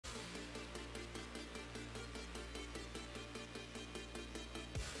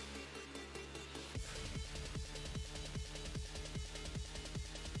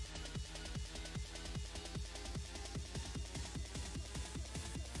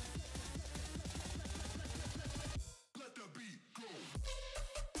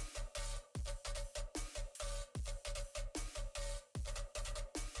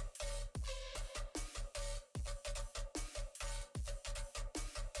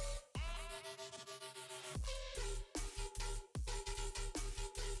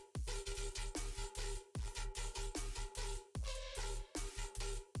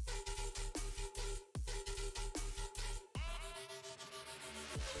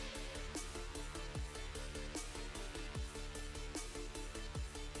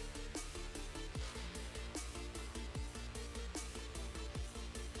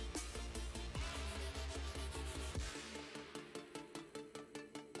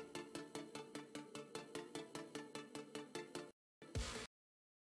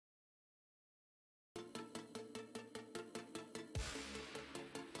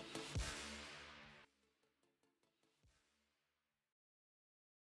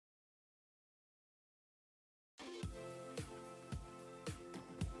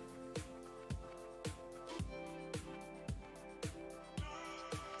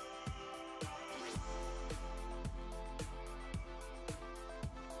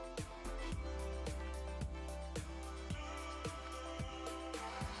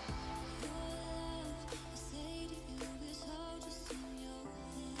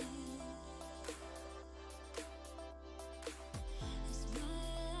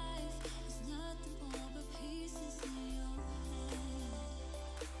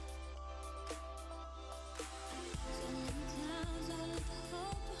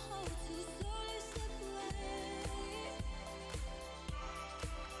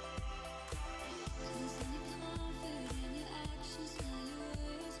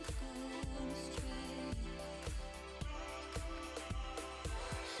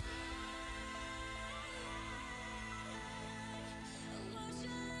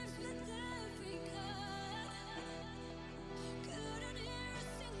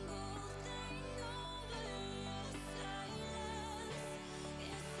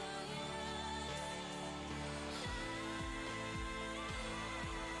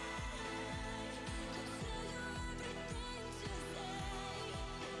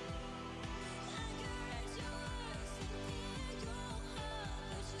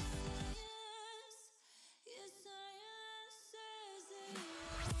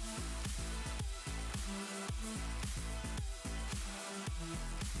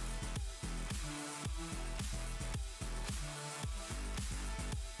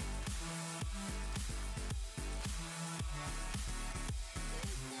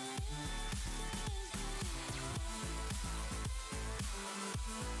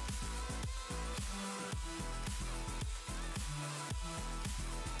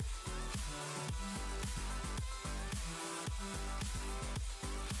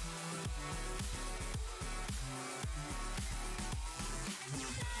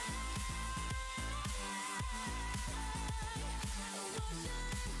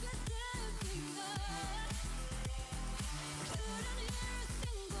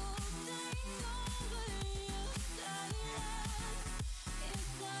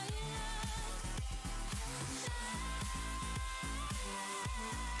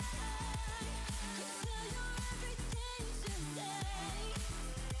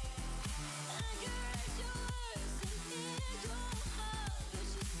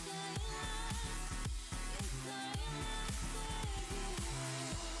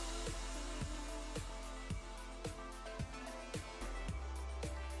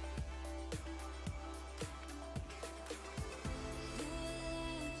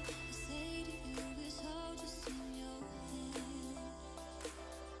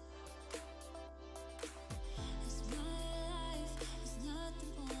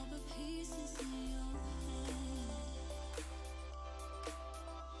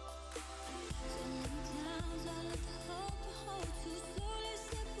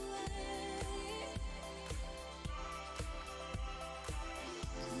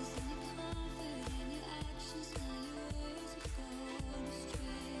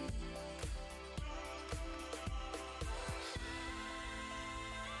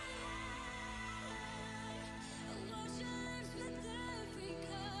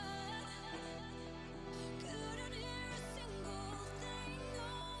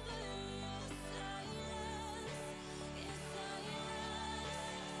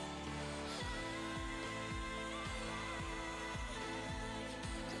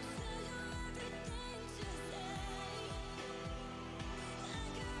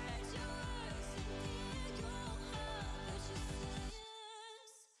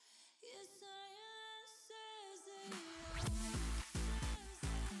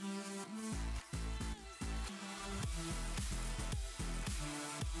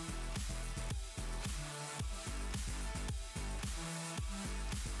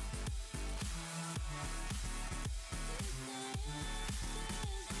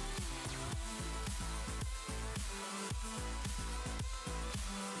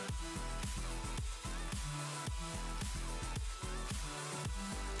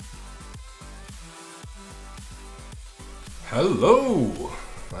Hello!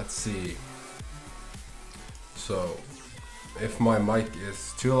 Let's see. So, if my mic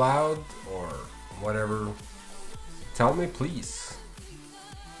is too loud or whatever, tell me please.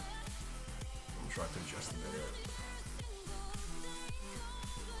 I'm trying to adjust it there.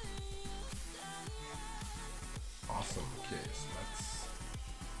 Awesome. Okay, so let's...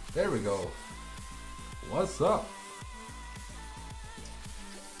 There we go. What's up?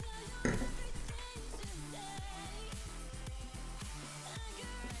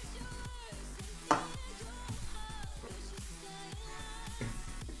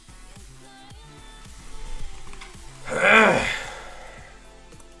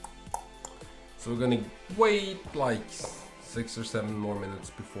 So we're gonna wait like 6 or 7 more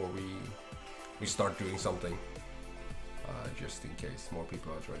minutes before we start doing something, just in case more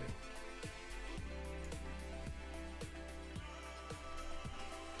people are joining.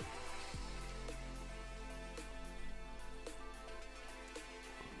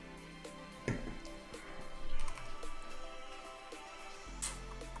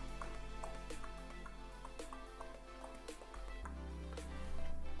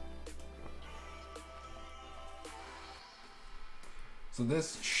 So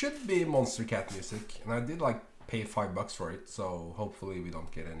this should be Monster Cat music, and I did like pay $5 for it, so hopefully we don't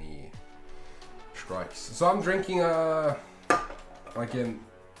get any strikes. So I'm drinking like a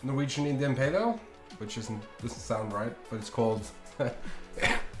Norwegian Indian Pale Ale, which doesn't sound right, but it's called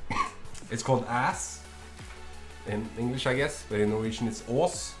it's called ass in English, I guess, but in Norwegian it's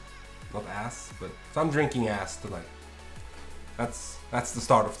Ås, not ass. But so I'm drinking ass tonight. That's the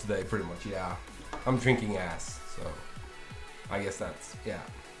start of today, pretty much. Yeah, I'm drinking ass, so. I guess that's, yeah,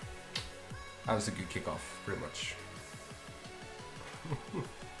 that was a good kickoff, pretty much.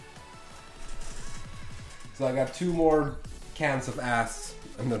 So I got 2 more cans of ass,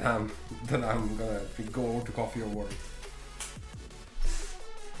 and then I'm gonna go over to coffee or water.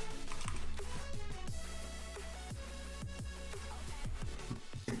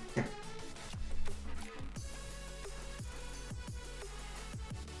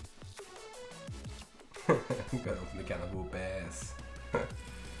 Gotta open the can of whoop ass.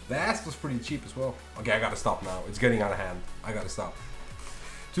 The ass was pretty cheap as well. Okay, I gotta stop now. It's getting out of hand. I gotta stop.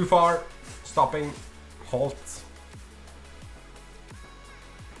 Too far. Stopping. Halt.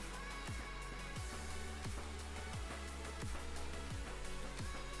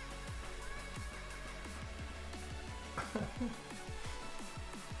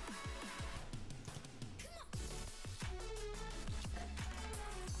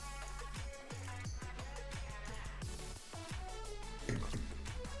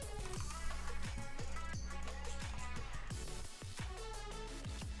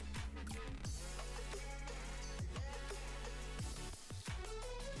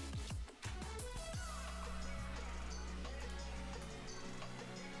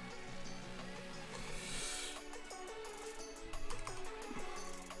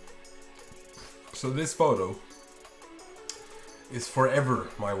 So this photo is forever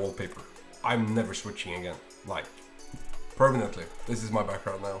my wallpaper. I'm never switching again, like permanently. This is my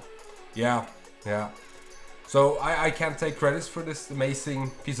background now. Yeah. So I can't take credits for this amazing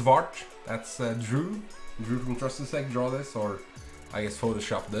piece of art. That's Drew from TrustedSec draw this, or I guess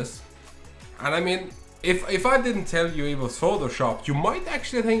Photoshop this. And I mean, if I didn't tell you it was Photoshopped, you might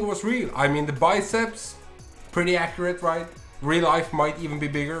actually think it was real. I mean, the biceps, pretty accurate, right? Real life might even be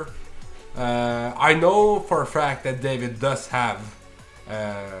bigger. I know for a fact that David does have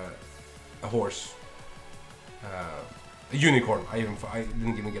a horse, a unicorn. I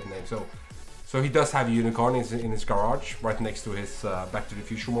didn't even get the name. So he does have a unicorn in his garage, right next to his Back to the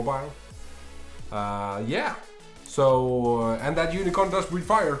Future mobile. Yeah. So and that unicorn does breathe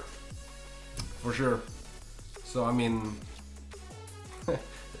fire, for sure. So I mean,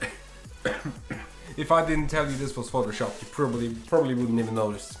 if I didn't tell you this was Photoshop, you probably wouldn't even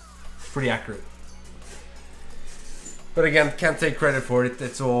notice. Pretty accurate, but again, can't take credit for it.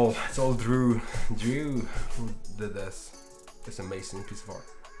 It's all Drew who did this amazing piece of art.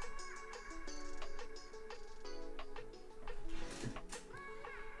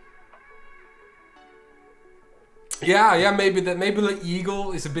 Yeah, maybe the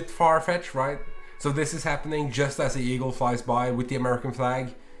eagle is a bit far-fetched, right? So this is happening just as the eagle flies by with the American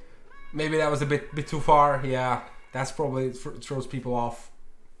flag. Maybe that was a bit too far. Yeah, that's probably it throws people off.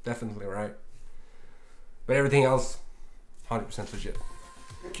 Definitely, right? But everything else, 100% legit.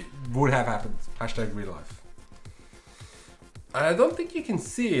 Would have happened. Hashtag real life. And I don't think you can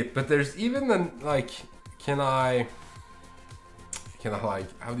see it, but there's even an, like, can I like,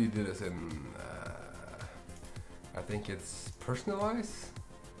 how do you do this in, I think it's personalize?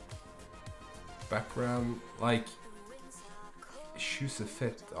 Background, like, choose a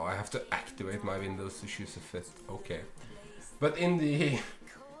fit. Oh, I have to activate my Windows to choose a fit. Okay. But in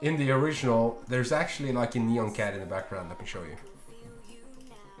the original, there's actually like a neon cat in the background. Let me show you.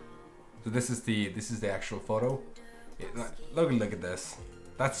 So this is the actual photo. Look at this.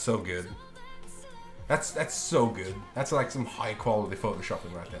 That's so good. That's so good. That's like some high quality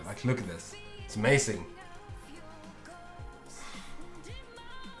photoshopping right there. Like, look at this. It's amazing.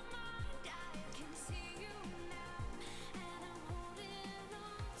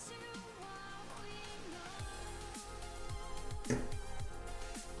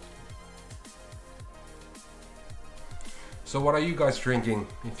 So what are you guys drinking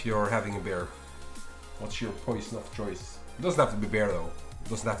if you're having a beer? What's your poison of choice? It doesn't have to be beer though. It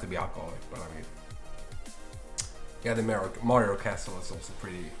doesn't have to be alcoholic, but I mean, yeah, the Mario Castle is also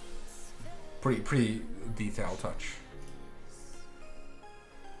pretty detailed touch.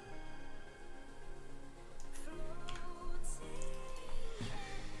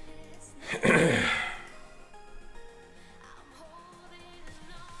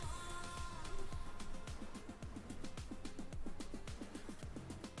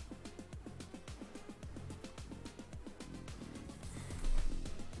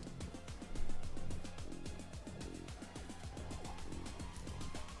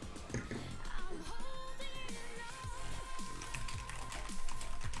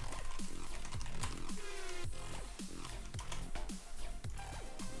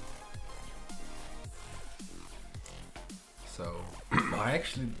 So I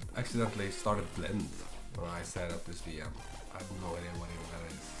actually accidentally started Blend when I set up this VM. I have no idea what even that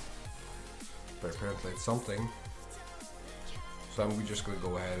is, but apparently it's something. So I'm just gonna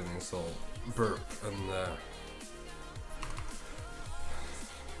go ahead and install Burp and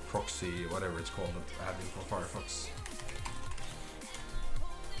proxy, whatever it's called, add-in for Firefox.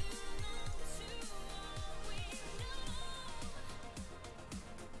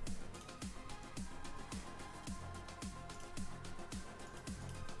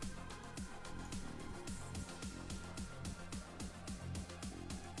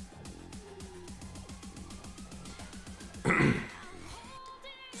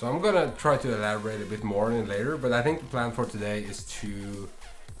 So I'm gonna try to elaborate a bit more on it later, but I think the plan for today is to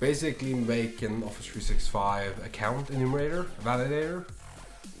basically make an Office 365 account enumerator, validator,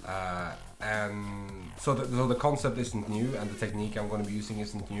 and so the concept isn't new and the technique I'm going to be using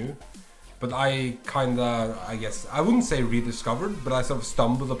isn't new, but I guess I wouldn't say rediscovered, but I sort of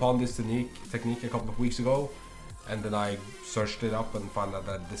stumbled upon this technique a couple of weeks ago, and then I searched it up and found out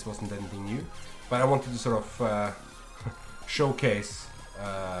that this wasn't anything new, but I wanted to sort of showcase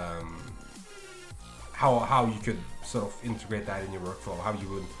how you could sort of integrate that in your workflow, how you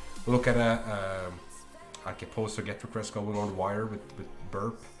would look at like a post or get request going on the wire with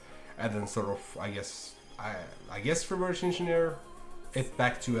Burp, and then sort of I guess reverse engineer it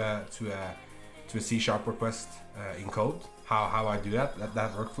back to a C# request in code. How I do that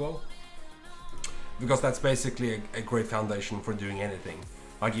workflow, because that's basically a great foundation for doing anything.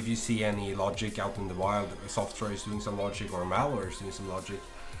 Like if you see any logic out in the wild, a software is doing some logic or a malware is doing some logic,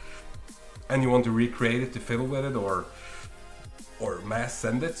 and you want to recreate it to fiddle with it or mass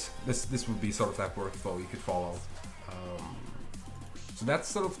send it, this would be sort of that workflow you could follow. So that's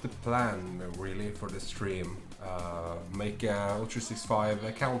sort of the plan really for the stream. Make a Office 365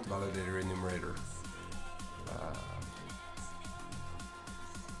 account validator enumerator.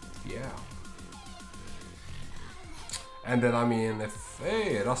 Yeah. And then I mean,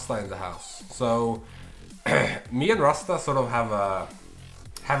 hey, Rasta in the house. So me and Rasta sort of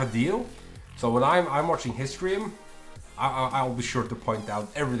have a deal. So when I'm watching his stream, I'll be sure to point out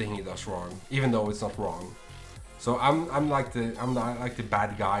everything he does wrong, even though it's not wrong. So I'm like the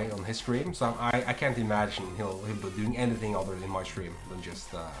bad guy on his stream. So I can't imagine he'll be doing anything other in my stream than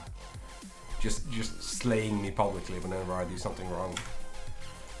just slaying me publicly whenever I do something wrong.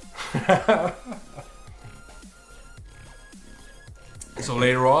 So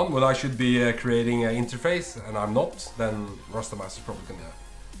later on, when I should be creating an interface and I'm not, then Rastamaster's probably gonna,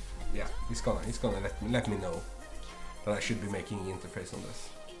 yeah, he's gonna let me know that I should be making an interface on this.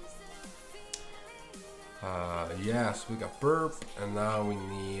 Yeah, so we got Burp, and now we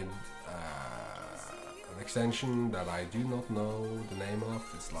need an extension that I do not know the name of.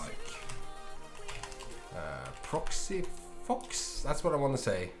 It's like Proxy Fox. That's what I want to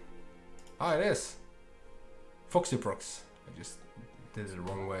say. Ah, it is Foxy Prox. I just did it the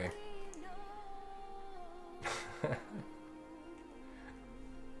wrong way.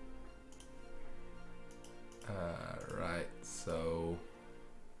 Right, so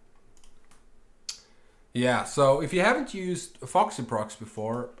Yeah, so if you haven't used FoxyProx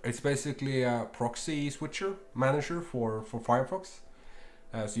before, it's basically a proxy switcher manager for Firefox.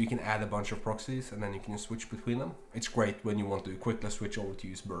 So you can add a bunch of proxies and then you can switch between them. It's great when you want to quickly switch over to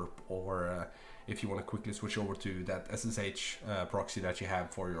use burp, or if you want to quickly switch over to that SSH proxy that you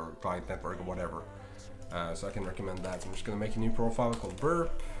have for your client network or whatever. So I can recommend that. I'm just going to make a new profile called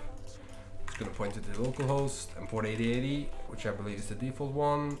burp. It's going to point it to the localhost and port 8080, which I believe is the default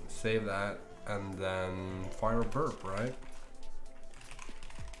one. Save that and then fire burp, right?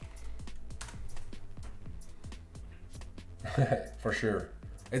 For sure.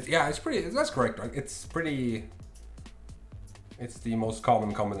 It's pretty, that's correct, right? It's the most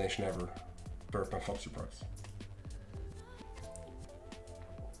common combination ever. Burp and FoxyProx.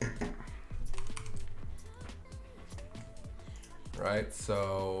 Right,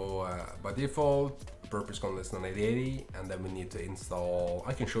 so by default, burp is going to listen on 8080, and then we need to install,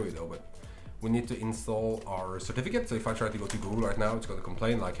 I can show you though, but we need to install our certificate. So if I try to go to Google right now, it's going to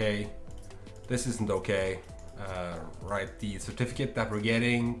complain like, hey, this isn't okay. Right, the certificate that we're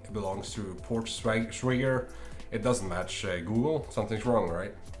getting belongs to port Swigger. It doesn't match Google. Something's wrong,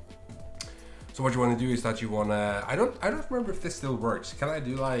 right? So what you want to do is that you want to, I don't remember if this still works. Can I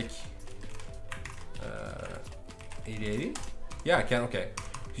do like 8080? Yeah, I can. Okay,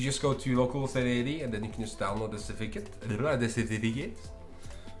 you just go to localhost 8080 and then you can just download the certificate.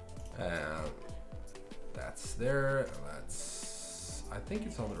 That's there. That's, I think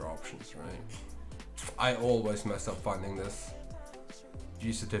it's under options, right? I always mess up finding this.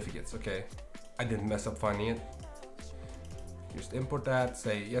 Use certificates, okay. I didn't mess up finding it. Just import that,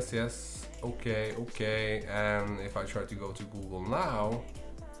 say yes, yes, okay, okay. And if I try to go to Google now,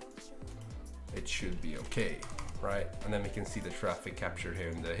 it should be okay, right? And then we can see the traffic captured here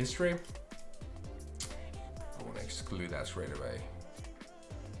in the history. I want to exclude that straight away.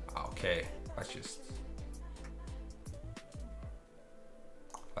 Okay, let's just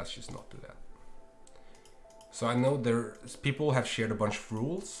not do that. So I know people have shared a bunch of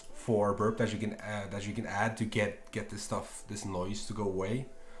rules for burp that you can add to get this stuff, this noise to go away,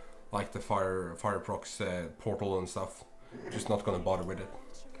 like the Firefox portal and stuff. Just not gonna bother with it.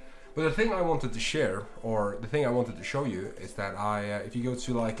 But the thing I wanted to share, or the thing I wanted to show you, is that if you go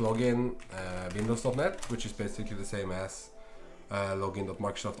to like login windows.net, which is basically the same as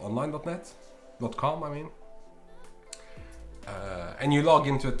login.microsoftonline.net.com, I mean. And you log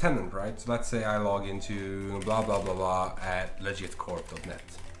into a tenant, right? So let's say I log into blah blah blah blah at legitcorp.net,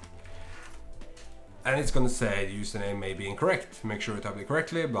 and it's gonna say the username may be incorrect. Make sure you type it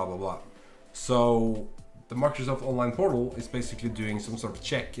correctly, blah blah blah. So the Microsoft Online portal is basically doing some sort of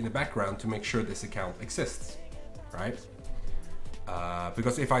check in the background to make sure this account exists, right?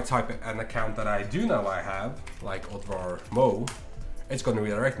 Because if I type an account that I do know I have, like Odvar Mo, it's gonna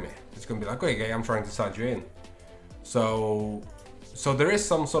redirect me. It's gonna be like, okay, I'm trying to sign you in. So there is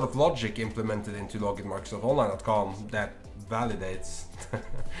some sort of logic implemented into loginmicrosoftonline.com that validates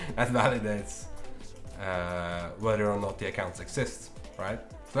whether or not the accounts exist, right?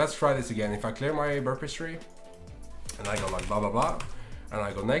 So let's try this again. If I clear my burp history and I go like blah blah blah and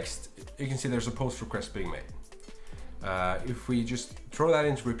I go next, you can see there's a post request being made. If we just throw that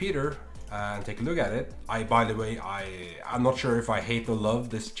into repeater and take a look at it, by the way, I'm not sure if I hate or love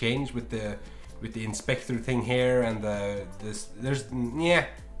this change with the inspector thing here and there's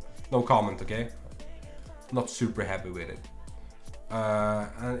no comment, okay? Not super happy with it.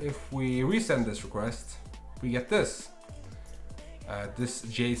 And if we resend this request, we get this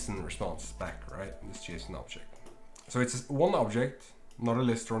JSON response back, right? This JSON object. So it's one object, not a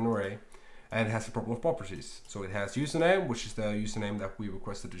list or an array, and it has a couple of properties. So it has username, which is the username that we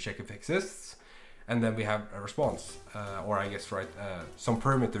requested to check if it exists, and then we have a response, or I guess, right, some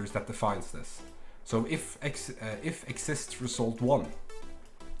parameters that defines this. So if exists result 1.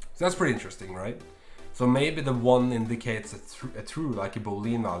 So that's pretty interesting, right? So maybe the 1 indicates a true, like a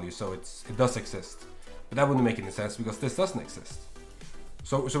Boolean value, so it does exist. But that wouldn't make any sense because this doesn't exist.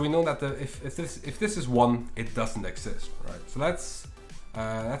 So we know that if this is 1, it doesn't exist, right? So let's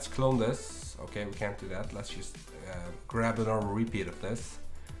clone this. Okay, we can't do that. Let's just grab a normal repeat of this,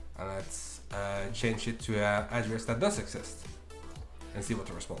 and let's change it to an address that does exist, and see what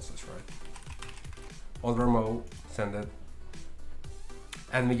the response is, right? Odvermo, send it,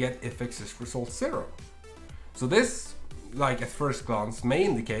 and we get if exists result 0. So this, like at first glance, may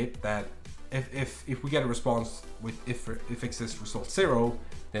indicate that if we get a response with if exists result 0,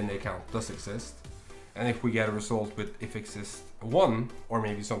 then the account does exist. And if we get a result with if exists 1, or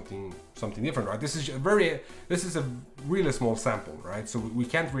maybe something different, right? This is a really small sample, right? So we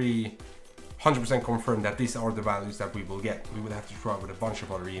can't really 100% confirm that these are the values that we will get. We would have to try with a bunch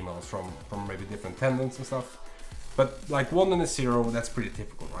of other emails from maybe different tenants and stuff. But like 1 and a 0, that's pretty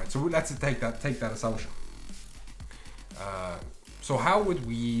typical, right? So let's take that assumption. So how would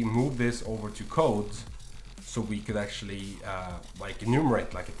we move this over to code so we could actually like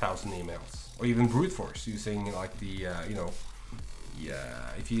enumerate like 1,000 emails, or even brute force using like the you know,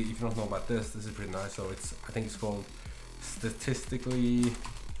 yeah, if you don't know about this is pretty nice. So it's, I think it's called statistically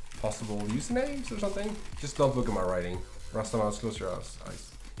possible usernames or something. Just don't look at my writing. Rust mouse, close your eyes.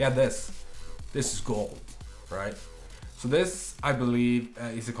 Yeah, this is gold, right? So this, I believe,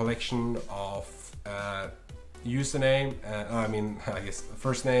 is a collection of username, I guess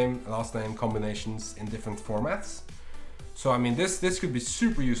first name, last name combinations in different formats. So I mean, this could be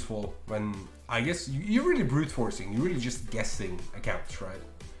super useful when, I guess, you're really brute forcing, you're really just guessing accounts, right?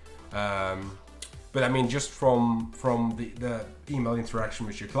 But I mean, just from the email interaction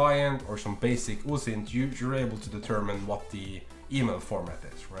with your client or some basic OSINT, you're able to determine what the email format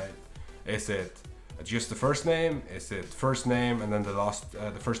is, right? Is it just the first name? Is it first name and then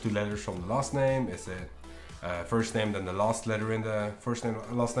the first 2 letters from the last name? Is it first name then the last letter in the first name,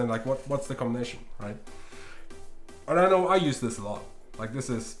 last name? Like what's the combination, right? And I know I use this a lot. Like this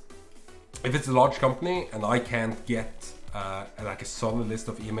is, if it's a large company and I can't get like a solid list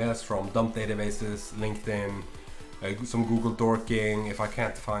of emails from dump databases, LinkedIn, some Google dorking, if I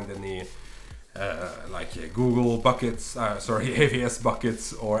can't find any Google buckets, AVS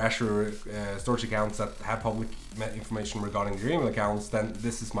buckets or Azure storage accounts that have public information regarding their email accounts, then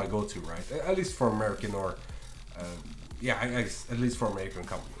this is my go-to, right? At least for American or I guess at least for American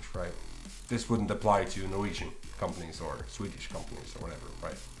companies, right? This wouldn't apply to Norwegian companies or Swedish companies or whatever,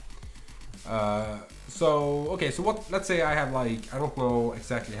 right? So let's say I have like, I don't know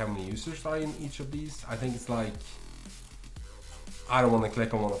exactly how many users are in each of these. I think it's like, I don't want to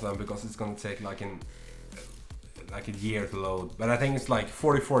click on one of them because it's going to take like a year to load, but I think it's like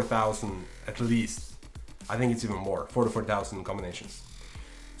 44,000 at least. I think it's even more, 44,000 combinations.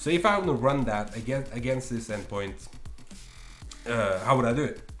 So if I want to run that against this endpoint, how would I do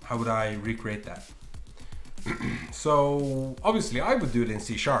it? How would I recreate that? So obviously I would do it in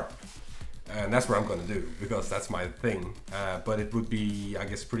C#, and that's what I'm going to do because that's my thing. But it would be, I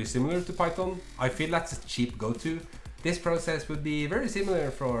guess, pretty similar to Python. I feel that's a cheap go-to. This process would be very similar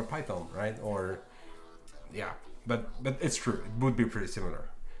for Python, right? Or yeah, but it's true. It would be pretty similar.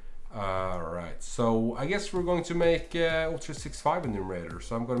 Right. So I guess we're going to make Office365 enumerator.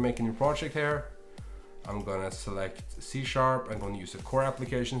 So I'm going to make a new project here. I'm going to select C#. I'm going to use the core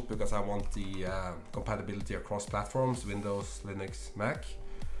applications because I want the compatibility across platforms, Windows, Linux, Mac.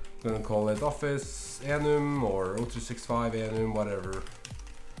 I'm going to call it Office enum or Office365 enum, whatever.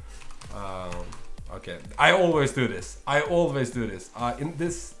 Okay, I always do this. In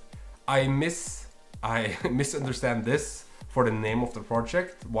this, I misunderstand this for the name of the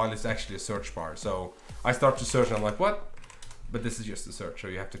project while it's actually a search bar. So I start to search and I'm like, what? But this is just a search. So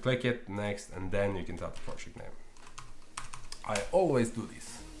you have to click it, next, and then you can type the project name. I always do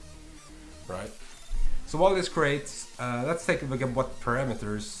this, right? So while this creates, let's take a look at what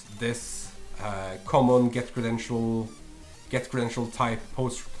parameters this common get credential type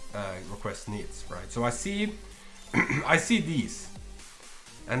post request needs, right? So I see these,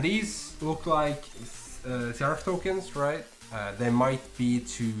 and these look like CRF tokens, right? They might be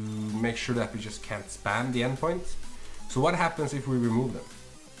to make sure that we just can't spam the endpoint. So what happens if we remove them?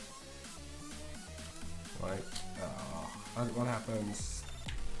 Like, what happens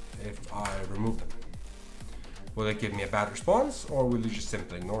if I remove them? Will it give me a bad response, or will it just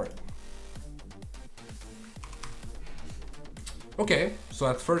simply ignore it? Okay, so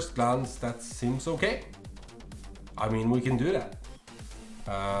at first glance, that seems okay. I mean, we can do that.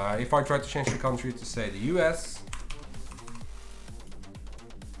 If I try to change the country to say the US,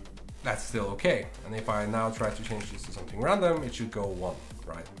 that's still okay. And if I now try to change this to something random, it should go 1,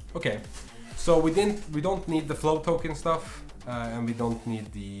 right? Okay, so we don't need the flow token stuff, and we don't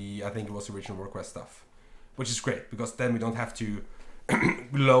need the, I think it was original request stuff, which is great because then we don't have to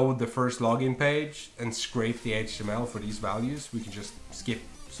load the first login page and scrape the HTML for these values. We can just skip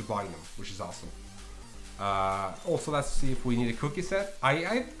supplying them, which is awesome. Also, let's see if we need a cookie set.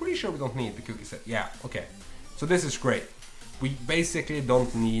 I'm pretty sure we don't need the cookie set. Yeah, okay. So this is great. We basically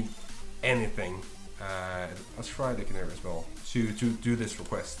don't need anything. Let's try the canary as well to do this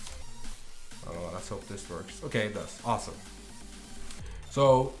request. Let's hope this works. Okay, it does. Awesome.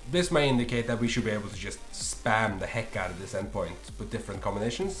 So this may indicate that we should be able to just spam the heck out of this endpoint with different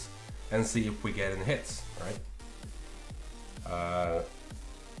combinations and see if we get any hits, right?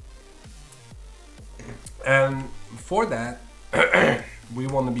 And for that, we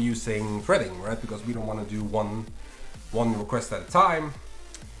want to be using threading, right? Because we don't want to do one request at a time.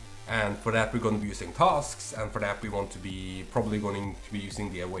 And for that, we're going to be using tasks. And for that, we want to be probably going to be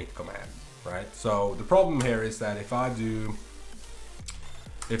using the await command, right? So the problem here is that if I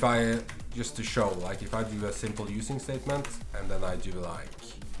just to show, like if I do a simple using statement and then I do like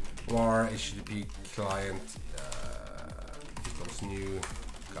var HTTP client equals new,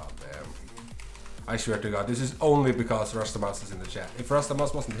 goddamn. I swear to God, this is only because Rastamas is in the chat. If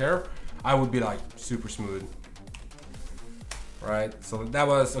Rastamas wasn't here, I would be like super smooth. Right, so that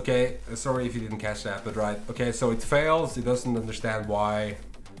was okay. Sorry if you didn't catch that, but right, okay. So it fails. It doesn't understand why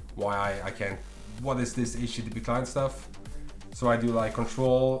I can't. What is this HTTP client stuff? So I do like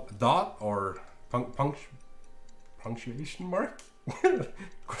control dot or punctuation mark.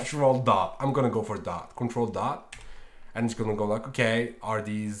 Control dot. I'm gonna go for dot. Control dot, and it's gonna go like, okay, are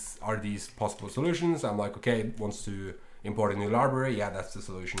these possible solutions? I'm like, okay, it wants to import a new library. Yeah, that's the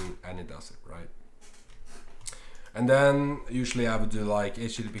solution, and it does it, right? And then usually I would do like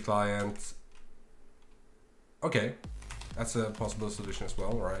HTTP client. Okay, that's a possible solution as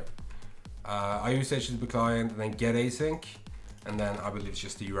well, right? I use HTTP client and then get async, and then I believe it's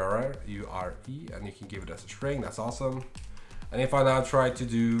just the URE, and you can give it as a string. That's awesome. And if I now try to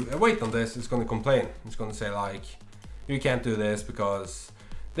do a wait on this, it's going to complain. It's going to say like, you can't do this because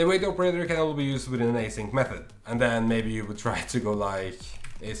the wait operator can only be used within an async method. And then maybe you would try to go like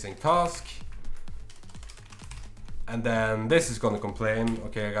async task. And then this is going to complain,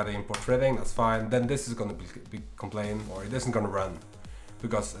 okay, I got to import threading, that's fine. Then this is going to be complain, or it isn't going to run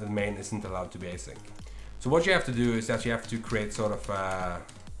because the main isn't allowed to be async. So what you have to do is that you have to create sort of, I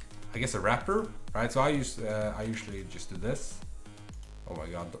guess, a wrapper, right? So I usually just do this. Oh my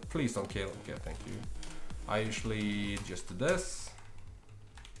God, please don't kill. Okay, thank you. I usually just do this.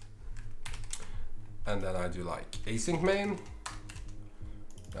 And then I do like async main.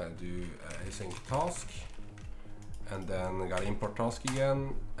 I do async task. And then I got import task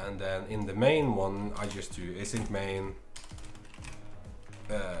again, and then in the main one I just do async main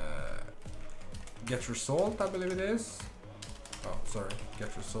get result, I believe it is. Oh, sorry,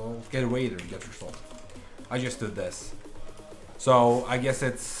 get result, get waiter, get result. I just did this. So I guess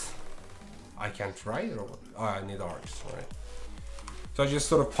it's, I can't write, or oh, I need args, right? So I just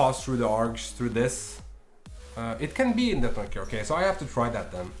sort of pass through the args through this. It can be in .NET Core, okay, so I have to try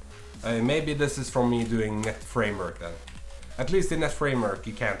that then. Maybe this is from me doing Net Framework then. At least in Net Framework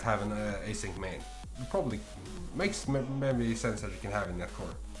you can't have an async main. It probably makes maybe sense that you can have in Net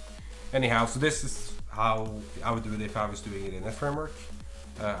Core. Anyhow, so this is how I would do it if I was doing it in Net Framework,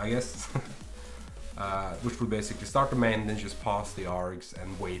 I guess. Which would basically start the main, then just pass the args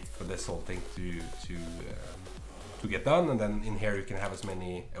and wait for this whole thing to get done. And then in here you can have as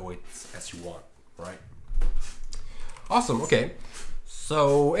many awaits as you want, right? Awesome, okay.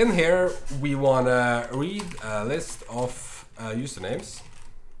 So in here we want to read a list of usernames,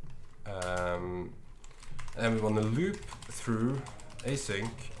 and we want to loop through async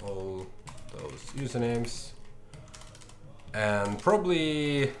all those usernames, and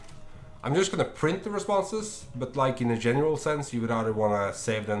probably I'm just going to print the responses, but like in a general sense you would either want to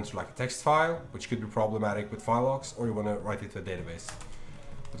save them to like a text file, which could be problematic with file logs, or you want to write it to a database.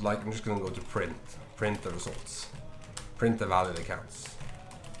 But like I'm just going to go to print the results, print the valid accounts.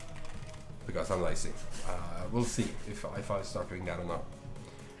 Because I'm lazy. We'll see if I start doing that or not.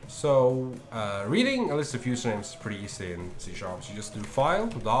 So reading a list of usernames is pretty easy in C#. So you just do file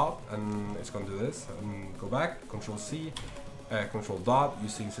dot, and it's going to do this, and go back, Control C, Control dot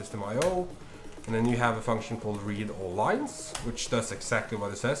using system.io, and then you have a function called read all lines, which does exactly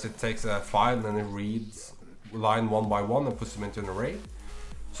what it says. It takes a file and then it reads line one by one and puts them into an array.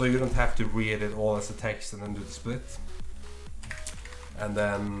 So you don't have to read it all as a text and then do the split. And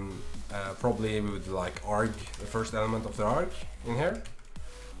then probably we would do like arg, the first element of the arg in here.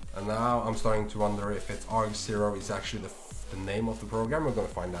 And now I'm starting to wonder if it's arg0 is actually the name of the program. We're going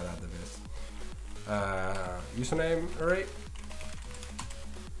to find that out of this. Username array.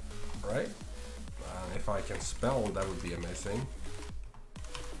 Right. If I can spell, that would be amazing.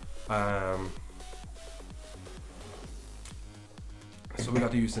 So we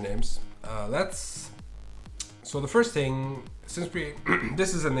got the usernames. So the first thing, since we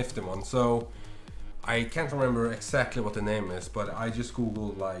this is a nifty one, so I can't remember exactly what the name is, but I just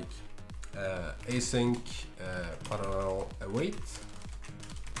googled like async I don't know, await.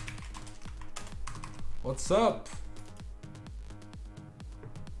 What's up?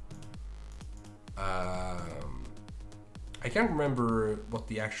 I can't remember what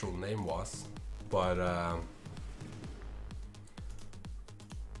the actual name was, but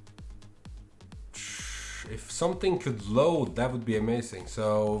if something could load, that would be amazing.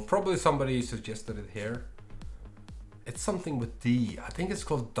 So probably somebody suggested it here. It's something with D. I think it's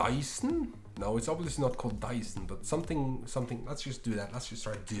called Dyson. No, it's obviously not called Dyson, but something. Let's just do that. Let's just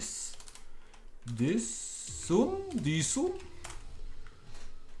try this. Dyson.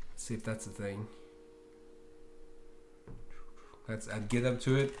 Let's see if that's a thing. Let's add GitHub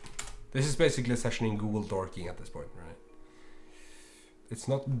to it. This is basically a session in Google dorking at this point, right? It's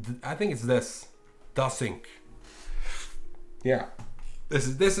not. I think it's this. Dosync. Yeah. This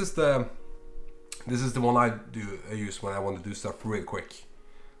is the one I use when I want to do stuff real quick,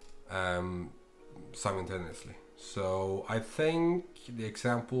 simultaneously. So I think the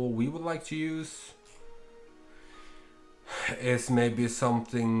example we would like to use is maybe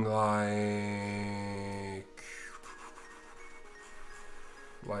something like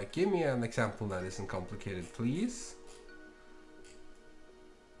give me an example that isn't complicated, please.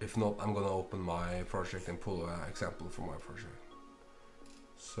 If not, I'm gonna open my project and pull an example from my project.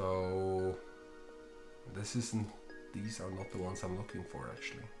 So these are not the ones I'm looking for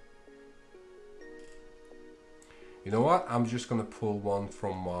actually. You know what? I'm just gonna pull one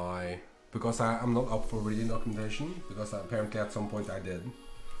from my, because I'm not up for reading documentation, because apparently at some point I did.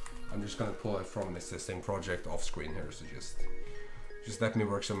 I'm just gonna pull it from an existing project off screen here, so just let me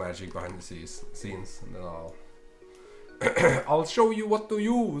work some magic behind the scenes, and then I'll show you what to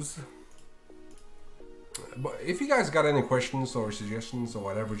use. But if you guys got any questions or suggestions or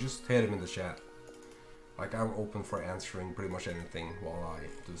whatever, just hit them in the chat. Like, I'm open for answering pretty much anything while I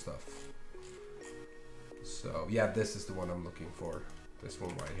do stuff. So yeah, this is the one I'm looking for. This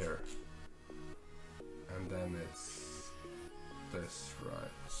one right here. And then it's this,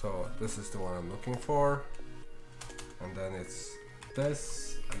 right? So this is the one I'm looking for. And then it's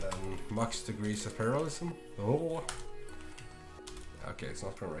this, and then max degrees of parallelism. Oh. Okay, it's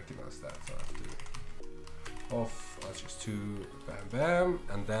not gonna recognize that, so I have to off. Let's just do bam bam,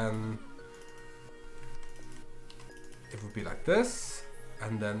 and then it would be like this,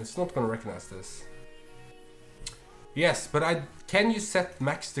 and then it's not gonna recognize this. Yes, but can you set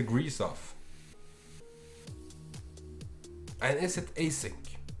max degrees off? And is it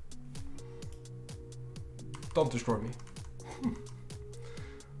async? Don't destroy me.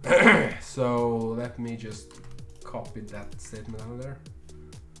 So let me just copy that statement out of there.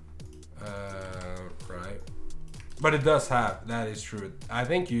 Right. But it does have, that is true. I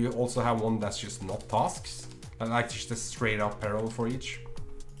think you also have one that's just not tasks, like just a straight up parallel for each.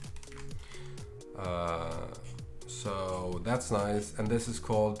 So that's nice, and this is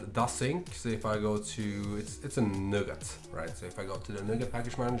called Dosync. So if I go to, it's a NuGet, right? So if I go to the NuGet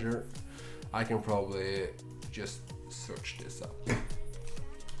package manager, I can probably just search this up.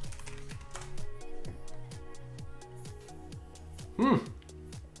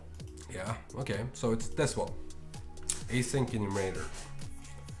 Yeah, okay, so it's this one. Async enumerator.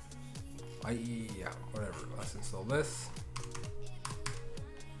 Yeah, whatever, let's install this.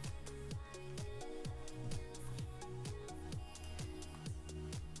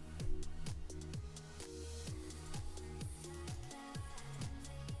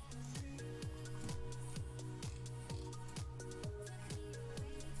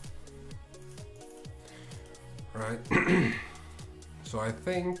 Right. So I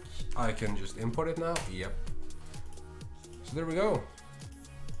think I can just import it now. Yep. So there we go.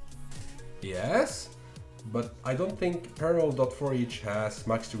 Yes, but I don't think parallel.forEach has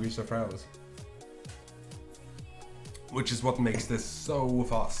max degrees of parallelism, which is what makes this so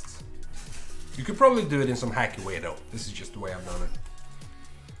fast. You could probably do it in some hacky way though. This is just the way I've done it.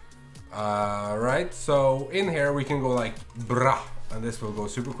 Right, so in here we can go like brah, and this will go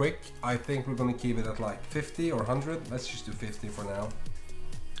super quick. I think we're gonna keep it at like 50 or 100. Let's just do 50 for now.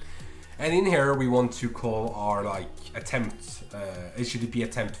 And in here we want to call our like attempt, HTTP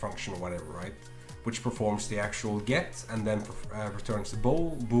attempt function or whatever, right? Which performs the actual get and then returns the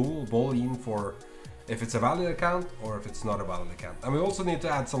boolean for if it's a valid account or if it's not a valid account. And we also need to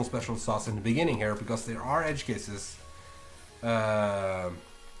add some special sauce in the beginning here, because there are edge cases.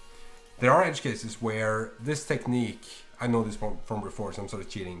 Where this technique, I know this from before, so I'm sort of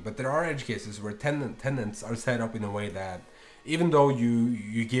cheating, but there are edge cases where tenants are set up in a way that even though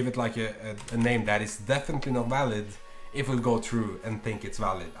you give it like a name that is definitely not valid, it will go through and think it's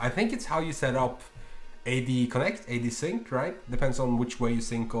valid. I think it's how you set up AD connect, AD sync, right? Depends on which way you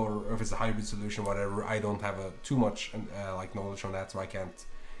sync, or if it's a hybrid solution, whatever. I don't have too much like knowledge on that, so I can't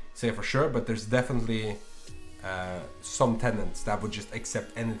say for sure, but there's definitely some tenants that would just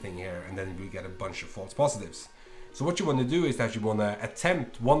accept anything here, and then we get a bunch of false positives. So what you want to do is that you want to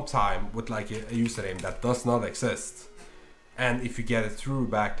attempt one time with like a username that does not exist, And if you get it through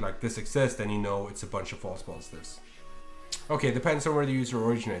back like this exists, then you know it's a bunch of false positives. Okay, depends on where the user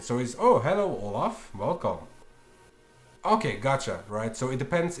originates. So it's, oh, hello Olaf, welcome. Okay, gotcha, right? So it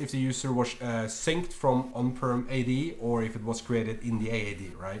depends if the user was synced from on-prem AD or if it was created in the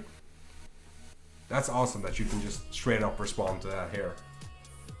AAD, right? That's awesome that you can just straight up respond to that here.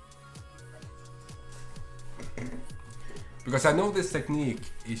 Because I know this technique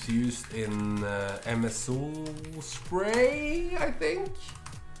is used in MSO spray, I think.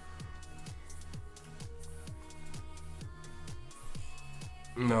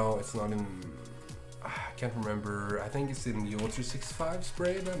 No, it's not in... I can't remember. I think it's in the Office365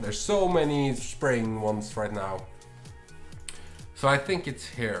 spray then. There's so many spraying ones right now. So I think it's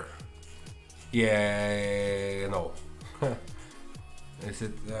here. Yeah, no. Is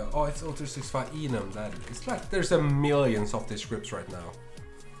it? Oh, it's Office365 enum. That it's like there's a millions of these scripts right now.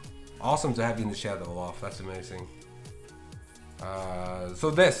 Awesome to have in the shadow, Olaf. That's amazing.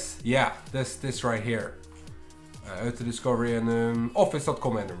 So this, yeah, this right here, auto discovery and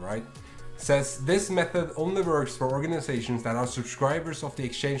Office.com enum, right? Says this method only works for organizations that are subscribers of the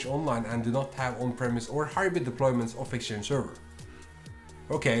Exchange Online and do not have on-premise or hybrid deployments of Exchange Server.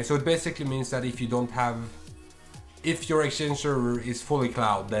 Okay, so it basically means that if you don't have, if your Exchange Server is fully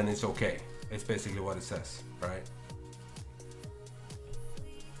cloud, then it's okay. It's basically what it says, right?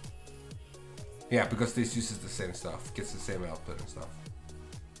 Yeah, because this uses the same stuff, gets the same output and stuff.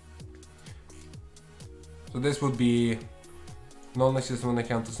 So this would be non-existent when the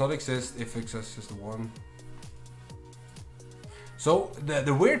account does not exist, if exists is the one. So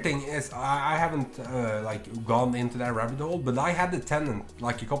the weird thing is I haven't like gone into that rabbit hole, but I had a tenant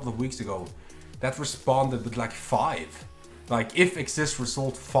like a couple of weeks ago that responded with like 5. Like if exists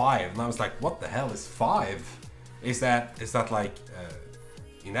result 5, and I was like, what the hell is 5? Is that like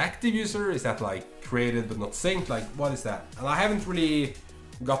inactive user? Is that like created but not synced? Like what is that? And I haven't really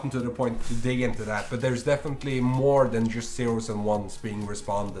gotten to the point to dig into that, but there's definitely more than just zeros and ones being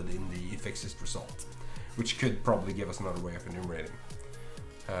responded in the if exist result, which could probably give us another way of enumerating.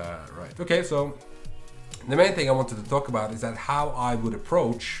 Right, okay, so the main thing I wanted to talk about is that how I would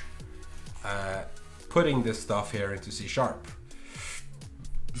approach putting this stuff here into C#.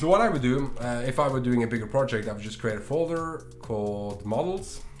 So what I would do, if I were doing a bigger project, I would just create a folder called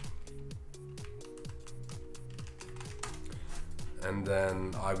models. And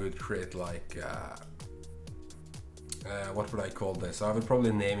then I would create like, what would I call this? I would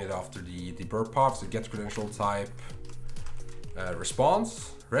probably name it after the burp path, so get credential type,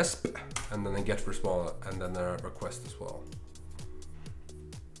 response, resp, and then a get response, and then a request as well.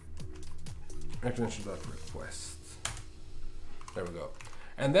 Credential.request. There we go.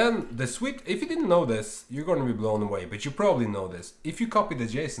 And then the sweet, if you didn't know this, you're going to be blown away, but you probably know this. If you copy the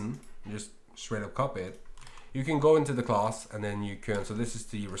JSON, just straight up copy it, you can go into the class and then you can, so this is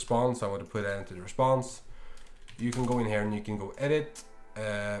the response, I want to put that into the response. You can go in here and you can go edit,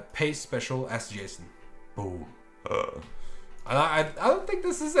 paste special as JSON. Boom. And I don't think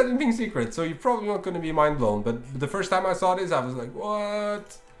this is anything secret, so you're probably not going to be mind blown, but the first time I saw this, I was like,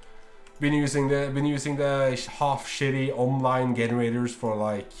 what? Been using the half shitty online generators for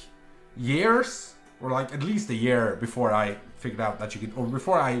like years, or like at least a year before I figured out that you could, or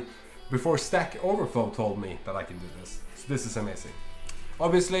before Stack Overflow told me that I can do this. So this is amazing.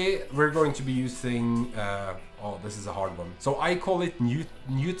 Obviously, we're going to be using, oh, this is a hard one. So I call it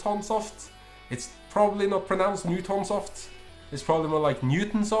Newtonsoft. It's probably not pronounced Newtonsoft. It's probably more like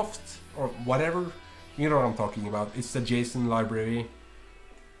Newtonsoft or whatever. You know what I'm talking about. It's the JSON library.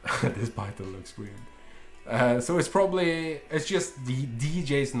 This Python looks weird. So it's just the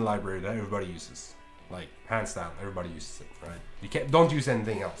JSON library that everybody uses. Like, hands down, everybody uses it, right? Don't use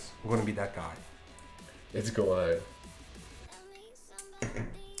anything else. I'm gonna be that guy. Let's go ahead.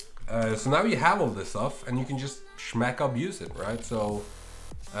 So now you have all this stuff, and you can just schmack up use it, right? So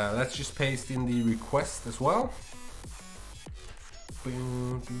let's just paste in the request as well.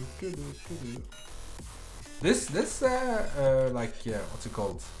 This like, what's it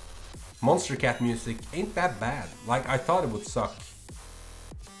called? Monster Cat music ain't that bad. Like, I thought it would suck.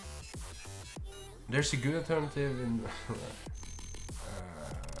 There's a good alternative in...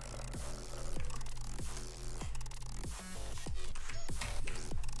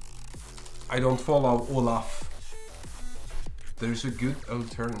 I don't follow Olaf. There's a good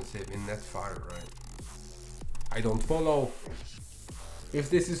alternative in Netfire, right? I don't follow. If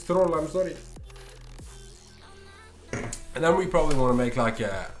this is troll, I'm sorry. And then we probably want to make like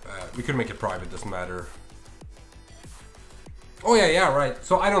a... we could make it private, doesn't matter. Oh yeah, right.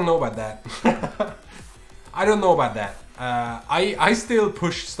 So I don't know about that. I don't know about that. I still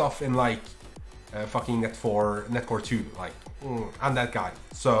push stuff in like fucking Netcore 2. Like I'm that guy,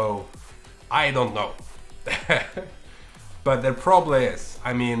 so I don't know. But there probably is.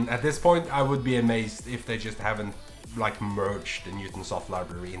 I mean, at this point, I would be amazed if they just haven't like merged the Newtonsoft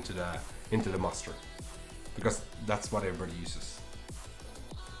library into the master, because that's what everybody uses.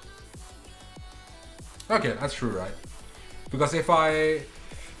 Okay, that's true, right? Because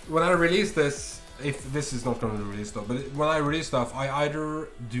when I release this, if this is not going to release stuff, but when I release stuff, I either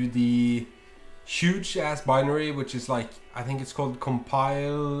do the huge ass binary, which is like, I think it's called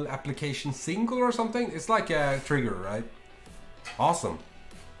compile application single or something. It's like a trigger, right? Awesome.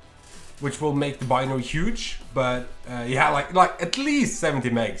 Which will make the binary huge, but yeah, like at least 70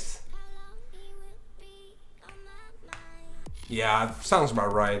 megs. Yeah, sounds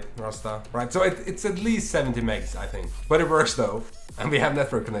about right, Rasta. Right, so it's at least 70 megs, I think. But it works though, and we have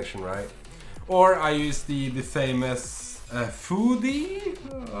network connection, right? Or I use the famous Foodie,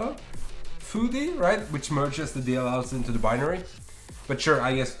 right? Which merges the DLLs into the binary. But sure,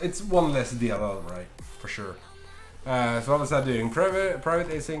 I guess it's one less DLL, right? For sure. So what was I doing? Private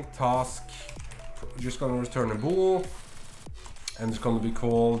async task. Just gonna return a bool, and it's gonna be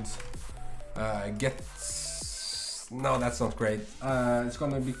called get. No, that's not great. It's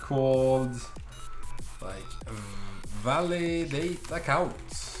gonna be called like validate account,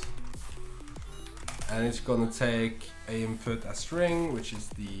 and it's gonna take a input a string, which is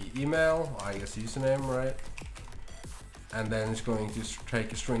the email, I guess username, right? And then it's going to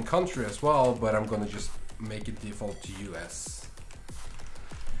take a string country as well, but I'm gonna just make it default to US.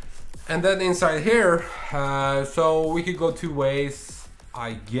 And then inside here, so we could go two ways,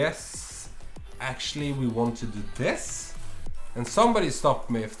 I guess. Actually, we want to do this, and somebody stop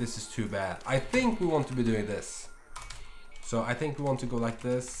me if this is too bad. I think we want to be doing this. So I think we want to go like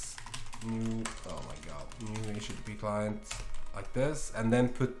this. New, oh my god, new HTTP client like this, and then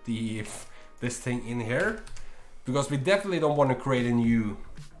put this thing in here, because we definitely don't want to create a new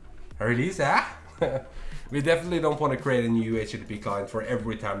release. We definitely don't want to create a new HTTP client for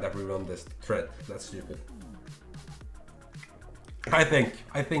every time that we run this thread. That's stupid. I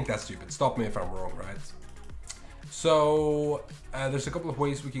think that's stupid. Stop me if I'm wrong, right? So there's a couple of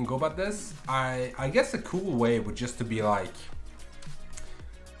ways we can go about this. I guess a cool way would just to be like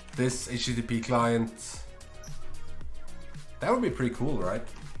this HTTP client. That would be pretty cool, right?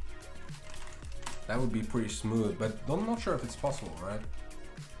 That would be pretty smooth, but I'm not sure if it's possible, right?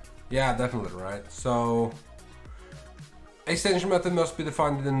 Yeah, definitely, right? So extension method must be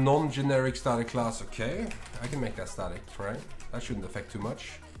defined in a non-generic static class. Okay, I can make that static, right? That shouldn't affect too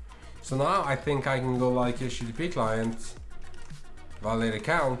much. So now I think I can go like HTTP client, validate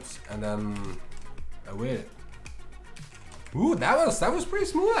account, and then await it. Ooh, that was pretty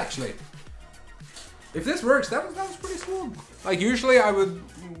smooth actually. If this works, that was pretty smooth. Like usually I would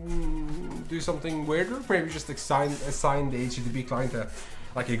do something weirder, maybe just assign the HTTP client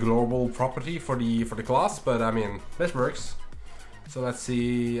like a global property for the class, but I mean this works. So let's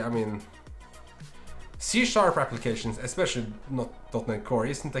see. I mean, C# applications, especially not .NET Core,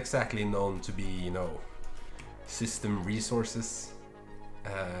 isn't exactly known to be, you know, system resources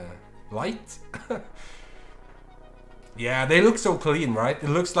light. Yeah, they look so clean, right? It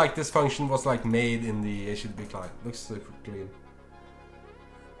looks like this function was like made in the HTTP client. Looks super clean.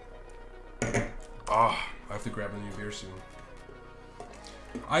 Ah, I have to grab a new beer soon.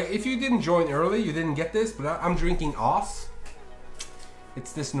 If you didn't join early, you didn't get this, but I'm drinking Aas.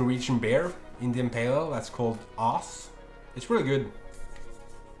 It's this Norwegian beer, Indian Pale Ale, that's called Aas. It's really good.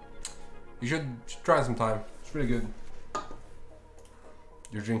 You should try it sometime. It's really good.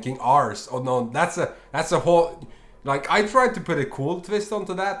 You're drinking ours. Oh no, that's a whole. Like I tried to put a cool twist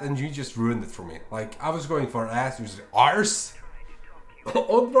onto that, and you just ruined it for me. Like I was going for ass, you said ours.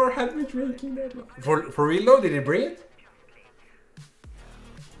 Oddvar had me drinking that. For real though, did he bring it?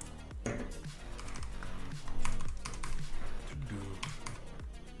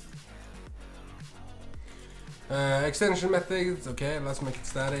 Extension methods, okay, let's make it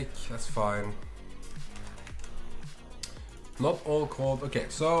static, that's fine. Not all code, okay,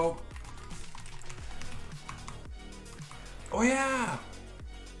 so... Oh yeah!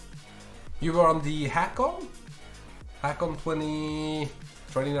 You were on the Hackon? Hackon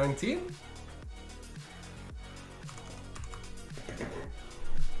 2019?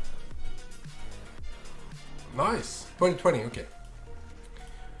 Nice, 2020, okay.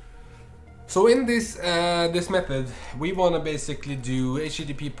 So in this this method, we want to basically do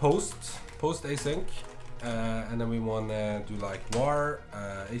HTTP post async, and then we want to do like var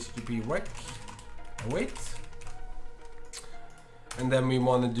HTTP rec await, and then we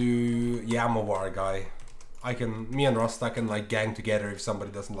want to do YAML var guy. Me and Rasta can like gang together if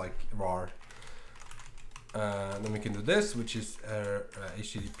somebody doesn't like var. Then we can do this, which is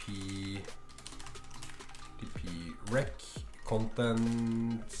HTTP rec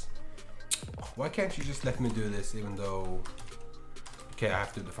content. Why can't you just let me do this even though, okay, I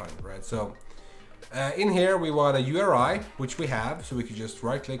have to define it, right? So in here we want a URI, which we have, so we could just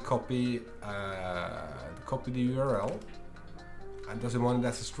right click, copy the URL. And does it want it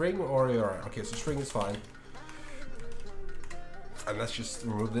as a string or URI? Okay, so string is fine. And let's just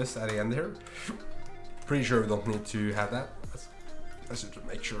remove this at the end here. Pretty sure we don't need to have that. Let's just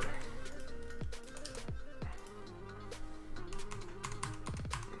make sure.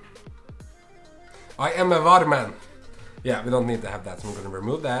 I am a varman. Yeah, we don't need to have that, so I'm gonna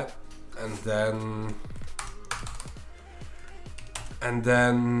remove that. And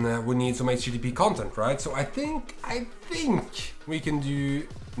then we need some HTTP content, right? So I think we can do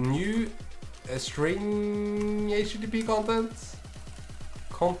new string HTTP content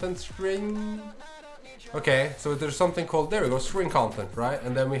string. Okay, so there's something called, there we go, string content, right?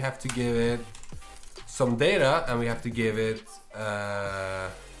 And then we have to give it some data, and we have to give it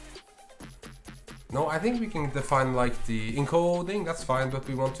no, I think we can define like the encoding, that's fine, but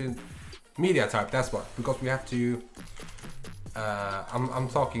we want to media type, that's what, because we have to I'm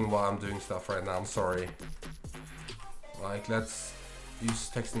talking while I'm doing stuff right now, I'm sorry. Like, let's use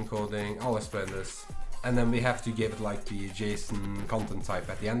text encoding, I'll explain this. And then we have to give it like the JSON content type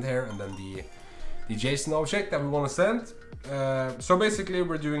at the end here, and then the JSON object that we want to send. So basically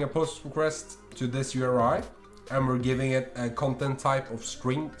we're doing a post request to this URI, and we're giving it a content type of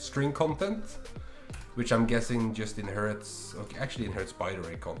string content, which I'm guessing just inherits, okay, actually inherits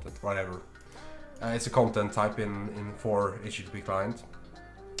binary content, whatever. It's a content type in for HTTP client.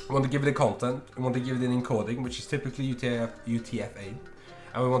 We want to give it a content, we want to give it an encoding, which is typically UTF-8.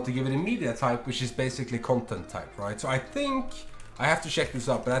 And we want to give it a media type, which is basically content type, right? So I think, I have to check this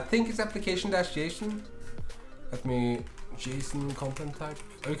up, but I think it's application-JSON. Let me, JSON content type.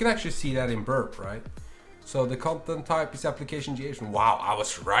 You can actually see that in burp, right? So the content type is application-JSON. Wow, I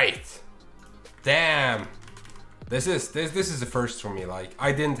was right. Damn. This is the first for me. Like,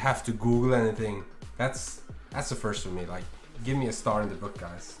 I didn't have to Google anything. That's the first for me. Like, give me a star in the book,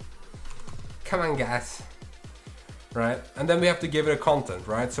 guys. Come on, guys. Right? And then we have to give it a content,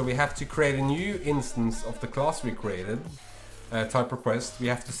 right? So we have to create a new instance of the class we created. Type request. We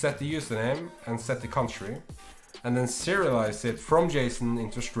have to set the username and set the country. And then serialize it from JSON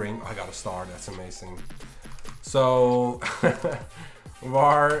into string. I got a star, that's amazing. So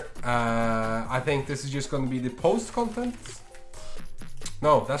var, I think this is just going to be the post content.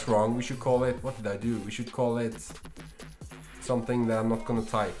 No, that's wrong. We should call it, what did I do? We should call it something that I'm not going to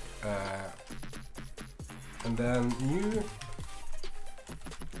type. And then new.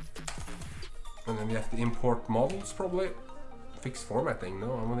 And then we have to import models probably. Fix formatting.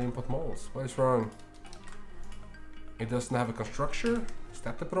 No, I want to import models. What is wrong? It doesn't have a constructor. Is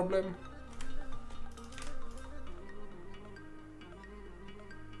that the problem?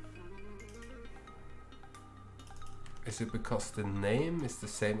 Is it because the name is the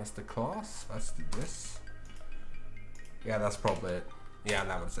same as the class? Let's do this. Yeah, that's probably it. Yeah,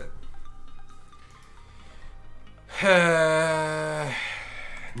 that was it.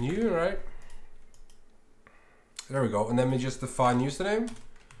 New, right? There we go. And then we just define username,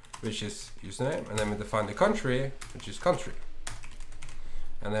 which is username, and then we define the country, which is country.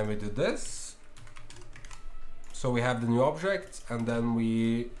 And then we do this. So we have the new object, and then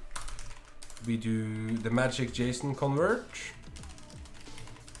we do the magic JSON convert,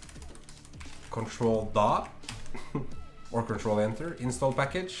 control dot or control enter, install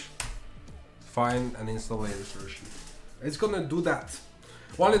package, find and install latest version. It's gonna do that.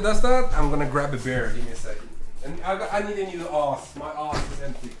 While it does that, I'm gonna grab a beer. Give me a second. And I need a new ass. My ass is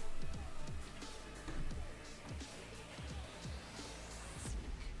empty.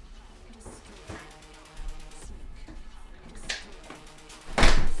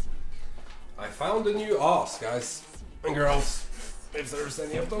 I found a new ass, guys and girls, if there's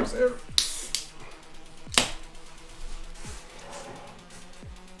any of those here.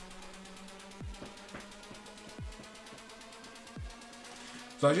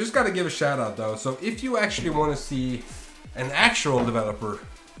 So I just gotta give a shout out though. So if you actually want to see an actual developer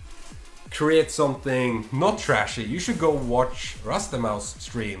create something not trashy, you should go watch Rastamouse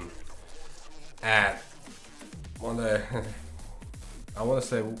stream at one of the I want to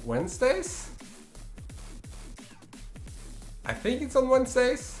say Wednesdays. I think it's on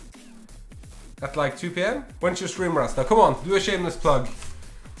Wednesdays at like 2 PM. When's your stream, Rasta? Come on, do a shameless plug.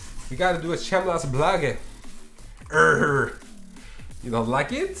 We gotta do a shameless plug. You don't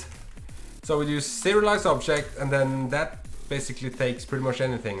like it? So we use serialized object, and then that basically takes pretty much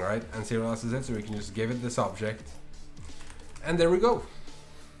anything, right, and serializes it, so we can just give it this object, and there we go.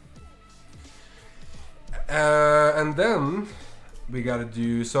 And then we gotta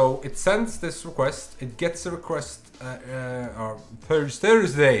do, so it sends this request, it gets a request,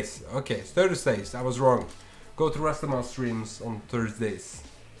 Thursdays, okay, Thursdays, I was wrong. Go to rest of my streams on Thursdays.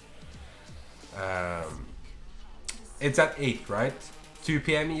 It's at 8, right? 2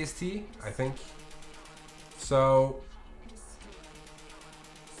 p.m. EST, I think. So...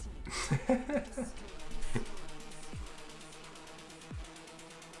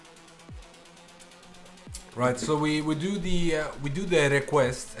 right, so we do the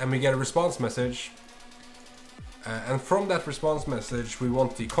request and we get a response message. And from that response message we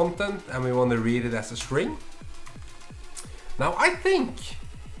want the content and we want to read it as a string. Now I think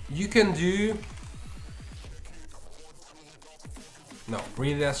you can do... No,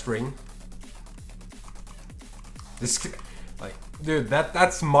 read it as string. This, like, dude,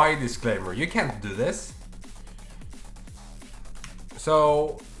 that's my disclaimer. You can't do this. So,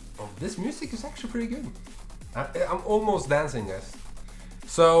 oh, this music is actually pretty good. I'm almost dancing, guys.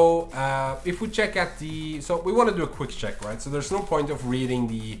 So, if we check at the... So, we want to do a quick check, right? So, there's no point of reading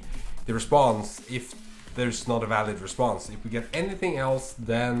the response if there's not a valid response. If we get anything else,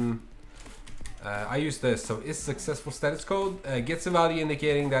 then... I use this. So, is successful status code gets a value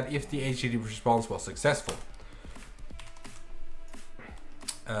indicating that if the HTTP response was successful.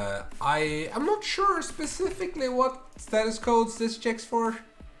 I'm not sure specifically what status codes this checks for.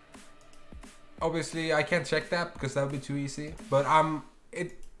 Obviously, I can't check that because that would be too easy. But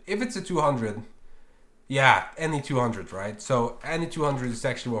if it's a 200, yeah, any 200, right? So any 200 is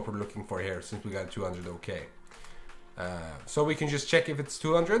actually what we're looking for here, since we got 200 okay. So we can just check if it's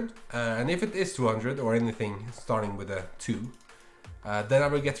 200, and if it is 200 or anything starting with a 2, then I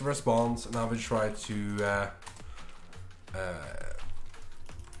will get a response, and I will try to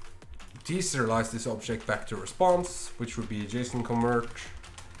deserialize this object back to response, which would be a JSON convert,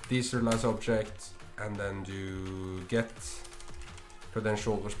 deserialize object, and then do get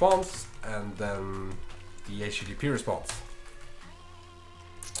credential response, and then the HTTP response.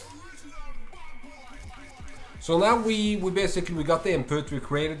 So now we basically got the input, we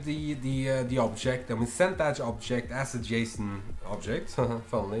created the object, and we sent that object as a JSON object,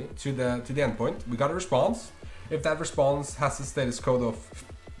 funnily, to the endpoint. We got a response. If that response has a status code of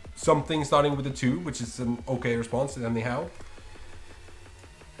something starting with a 2, which is an okay response anyhow,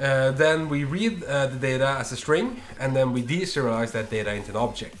 then we read the data as a string, and then we deserialize that data into an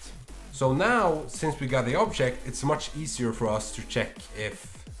object. So now, since we got the object, it's much easier for us to check if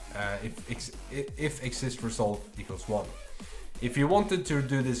exist result equals 1. If you wanted to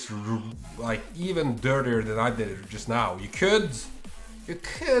do this like even dirtier than I did it just now, you could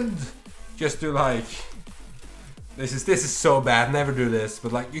just do like this is so bad, never do this,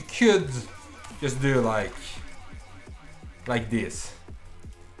 but like you could just do like this.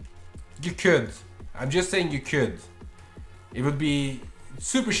 You could. I'm just saying you could. It would be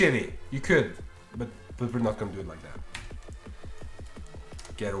super shitty. You could, but we're not gonna do it like that.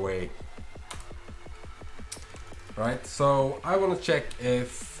 Get away. Right, so I want to check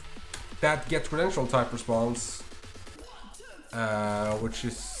if that get credential type response, which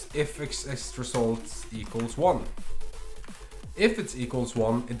is if exist result equals 1. If it equals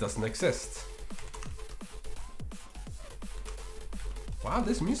 1, it doesn't exist. Wow,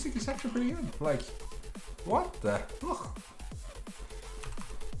 this music is actually pretty good. Like, what the? Ugh.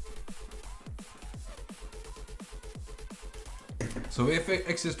 So if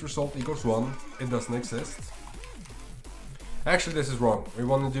exist result equals 1, it doesn't exist. Actually, this is wrong. We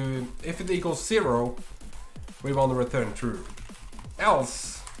want to do, if it equals 0, we want to return true.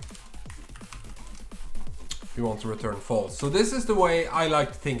 Else, we want to return false. So this is the way I like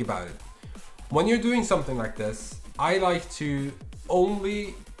to think about it. When you're doing something like this, I like to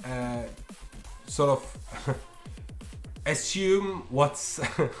only sort of assume what's...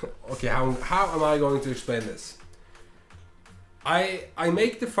 Okay, how am I going to explain this? I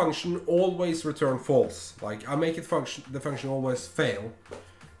make the function always return false. Like I make it the function always fail,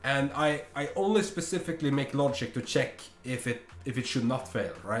 and I only specifically make logic to check if it should not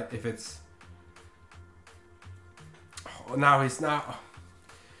fail, right? If it's now it's now.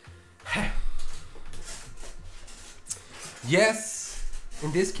 Yes,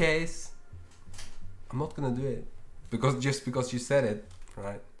 in this case, I'm not gonna do it because you said it,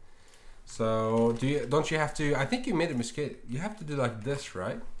 right? So don't you have to? I think you made a mistake. You have to do like this,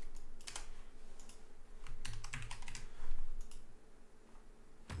 right?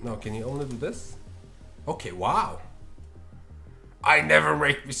 No, can you only do this? Okay, wow. I never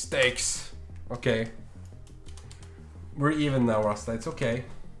make mistakes. Okay. We're even now, Rasta. It's okay.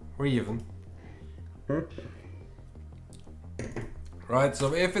 We're even. Right,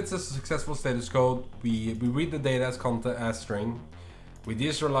 so if it's a successful status code, we read the data as content as string. We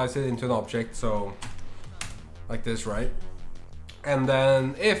deserialize it into an object, so like this, right? And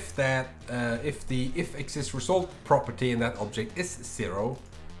then if that if the if exists result property in that object is 0,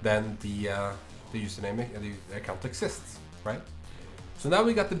 then the username and the account exists, right? So now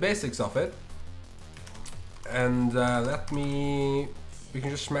we got the basics of it, and we can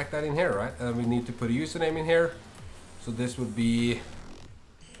just smack that in here, right? And we need to put a username in here. So this would be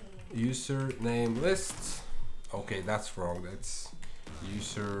username list. Okay, that's wrong. That's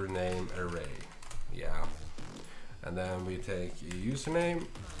username array. Yeah. And then we take a username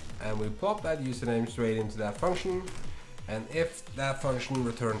and we plop that username straight into that function. And if that function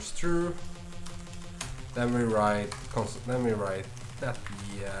returns true, then we write that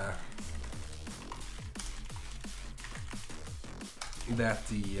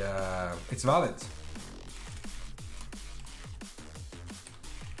it's valid.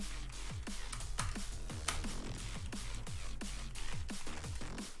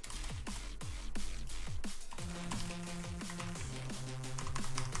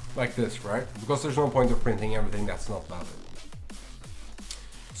 Like this, right? Because there's no point of printing everything that's not valid.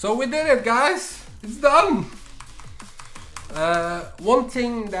 So we did it, guys! It's done! One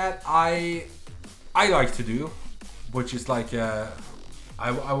thing that I like to do, which is like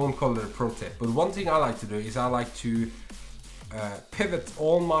I won't call it a pro tip, but one thing I like to do is I like to pivot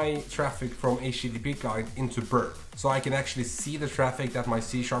all my traffic from HTTP client into burp, so I can actually see the traffic that my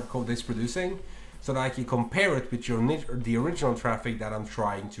C# code is producing, so that I can compare it with the original traffic that I'm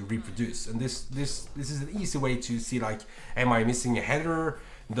trying to reproduce. And this is an easy way to see, like, am I missing a header?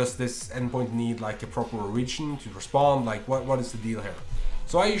 Does this endpoint need like a proper origin to respond? Like, what is the deal here?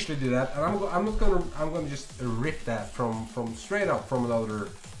 So I usually do that, and I'm gonna just rip that from straight up from another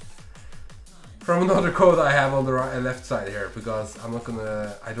code I have on the left side here, because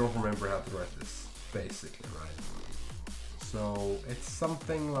I don't remember how to write this basically, right? So it's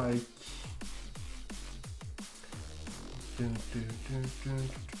something like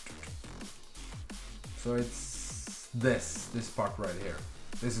so it's this part right here.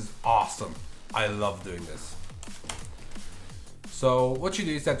 This is awesome. I love doing this. So what you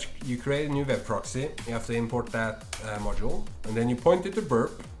do is that you create a new web proxy. You have to import that module, and then you point it to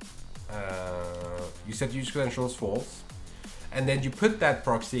burp. You set user credentials false, and then you put that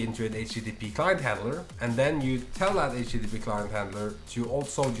proxy into an HTTP client handler, and then you tell that HTTP client handler to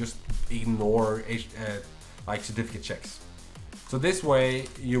also just ignore like certificate checks. So this way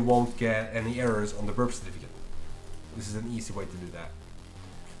you won't get any errors on the burp certificate. This is an easy way to do that.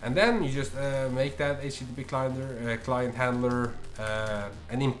 And then you just make that HTTP client handler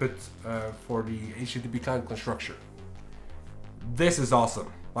an input for the HTTP client constructor. This is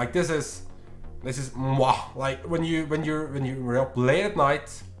awesome. Like this is mwah. Like when you're up late at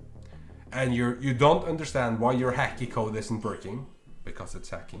night and you don't understand why your hacky code isn't working, because it's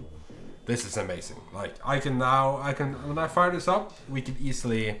hacking. This is amazing. Like when I fire this up, we can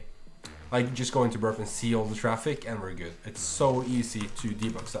easily like just go into burp and see all the traffic, and we're good. It's so easy to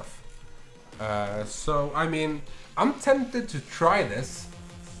debug stuff. So I mean, I'm tempted to try this.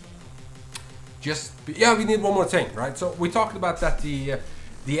 Yeah, we need one more thing, right? So we talked about that the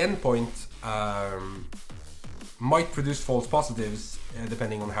endpoint might produce false positives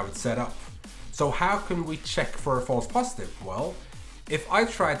depending on how it's set up. So how can we check for a false positive? Well, if I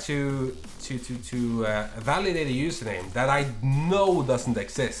try to validate a username that I know doesn't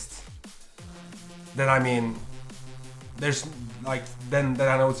exist, then I mean, there's like then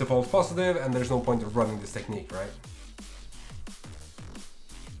I know it's a false positive, and there's no point of running this technique, right?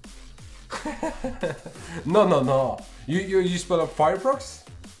 No. You spell up Fireprox?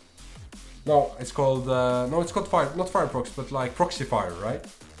 No, it's called not Fireprox, but like Proxyfire, right?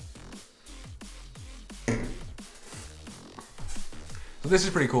 So this is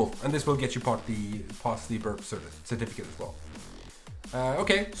pretty cool, and this will get you past the burp certificate as well.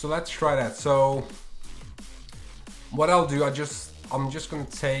 Okay, so let's try that. So what I'll do, I'm just gonna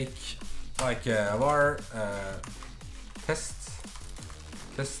take like var test.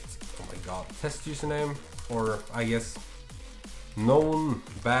 Oh my god, test username, or I guess known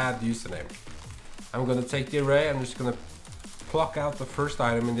bad username. I'm gonna take the array. I'm just gonna pluck out the first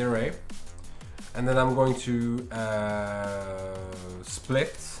item in the array, and then I'm going to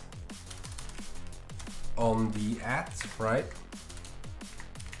split on the at, right?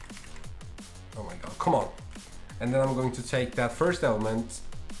 Oh my god, come on. And then I'm going to take that first element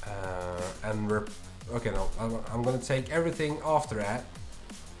and I'm gonna take everything after that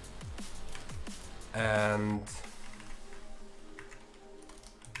and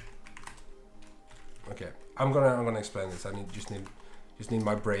Okay, I'm gonna explain this. I just need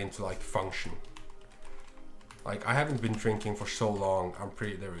my brain to like function. Like, I haven't been drinking for so long.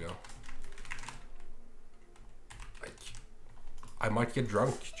 There we go. Like, I might get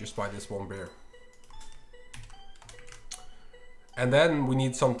drunk just by this one beer. And then we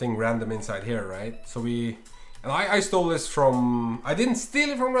need something random inside here, right? So I stole this from, I didn't steal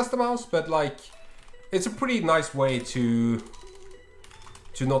it from Rest of Mouse, but like, it's a pretty nice way to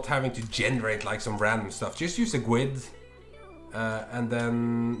not having to generate like some random stuff. Just use a GUID, and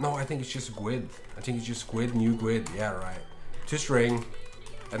then, no, I think it's just GUID. I think it's just GUID, new GUID, yeah, right. To string,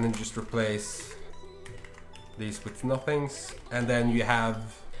 and then just replace these with nothings, and then you have,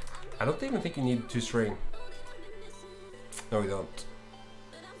 I don't even think you need to string. No, you don't.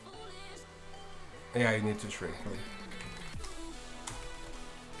 Yeah, you need to string.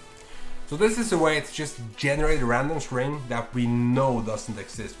 So this is a way to just generate a random string that we know doesn't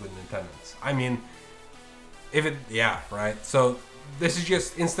exist within tenants. I mean, if it, yeah, right. So this is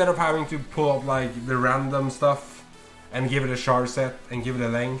just, instead of having to pull up like the random stuff and give it a char set and give it a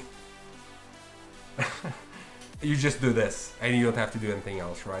length, you just do this and you don't have to do anything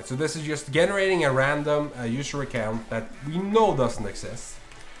else, right? So this is just generating a random user account that we know doesn't exist,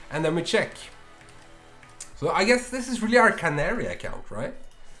 and then we check. So I guess this is really our canary account, right?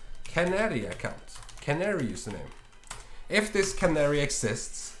 Canary account, canary username. If this canary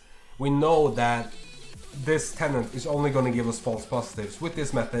exists, we know that this tenant is only going to give us false positives with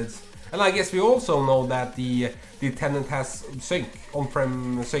these methods. And I guess we also know that the tenant has sync,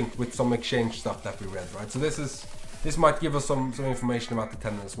 on-prem sync with some exchange stuff that we read, right? So this might give us some information about the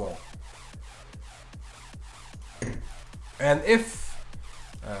tenant as well. And if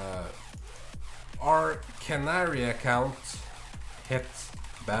our canary account hits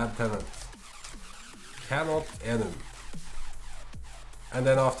bad tenant, cannot enum, and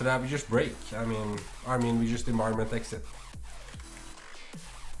then after that we just break. I mean we just environment exit.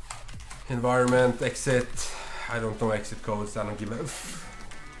 Environment exit. I don't know exit codes. I don't give a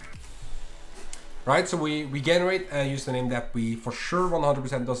right. So we generate a username that we for sure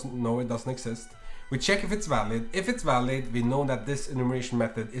 100% doesn't exist. We check if it's valid. If it's valid, we know that this enumeration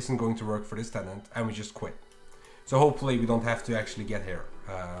method isn't going to work for this tenant, and we just quit. So hopefully we don't have to actually get here,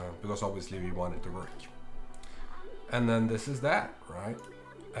 because obviously we want it to work. And then this is that, right?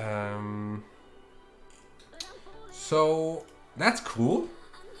 So that's cool.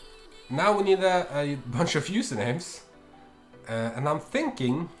 Now we need a bunch of usernames, and I'm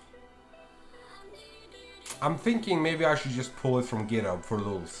thinking maybe I should just pull it from GitHub for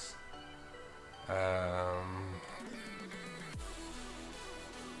lulz.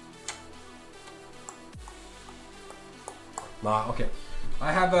 Nah, okay.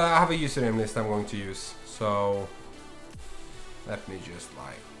 I have a username list I'm going to use. So let me just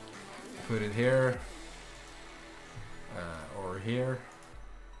like put it here, or here,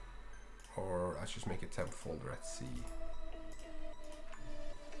 or let's just make a temp folder at C.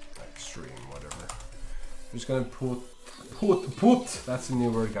 Extreme, whatever. I'm just gonna put. That's a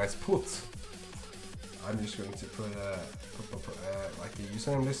new word, guys. Put. I'm just going to put like a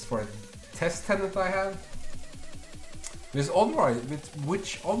username list for a test tenant I have. This Odvar,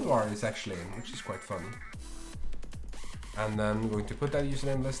 which Odvar is actually in, which is quite funny. And then I'm going to put that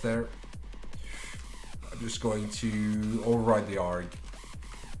username list there. I'm just going to override the arg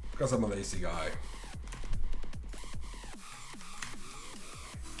because I'm a lazy guy.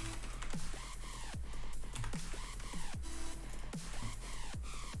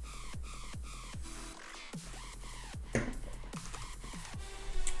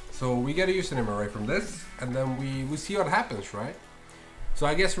 So we get a username array from this, and then we see what happens, right? So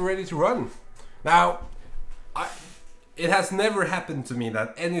I guess we're ready to run. Now, it has never happened to me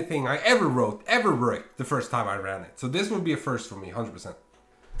that anything I ever wrote ever worked the first time I ran it. So this would be a first for me, 100%.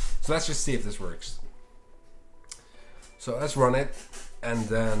 So let's just see if this works. So let's run it, and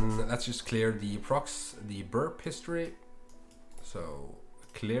then let's just clear the the burp history. So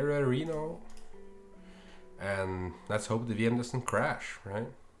clear Reno, and let's hope the VM doesn't crash, right?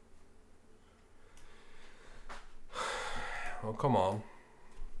 Oh, come on.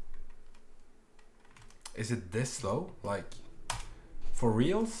 Is it this slow? Like, for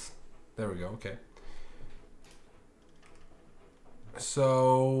reals? There we go, okay.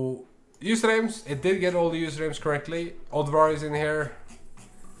 So, usernames. It did get all the usernames correctly. Odvar is in here.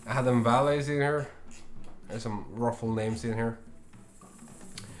 Adam Valle is in here. There's some ruffle names in here.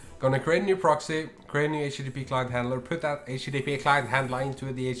 Gonna create a new proxy, create a new HTTP client handler, put that HTTP client handler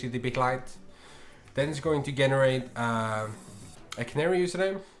into the HTTP client. Then it's going to generate a canary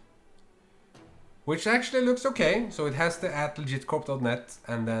username. which actually looks okay. So it has the @legitcorp.net,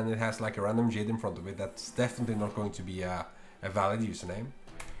 and then it has like a random JID in front of it. That's definitely not going to be a valid username.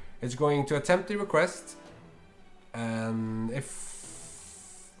 It's going to attempt the request, and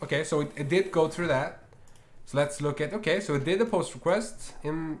okay, so it did go through that. So let's look at, okay, so it did a post request,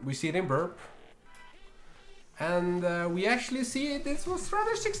 we see it in burp, and we actually see this was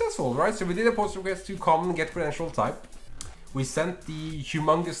rather successful, right? So we did a post request to common get credential type. We sent the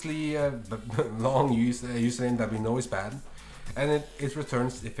humongously long username that we know is bad, and it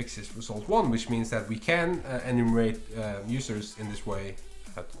returns if exists result 1, which means that we can enumerate users in this way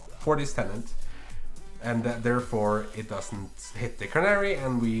for this tenant, and that therefore it doesn't hit the canary,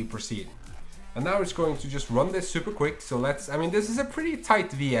 and we proceed. And now it's going to just run this super quick. So I mean, this is a pretty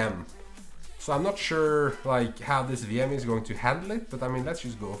tight VM, so I'm not sure like how this VM is going to handle it, but I mean, let's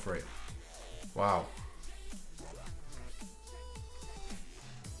just go for it. Wow.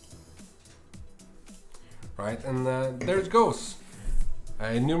 Right, and there it goes.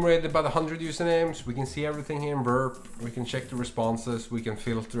 I enumerated about 100 usernames. We can see everything here in burp. We can check the responses. We can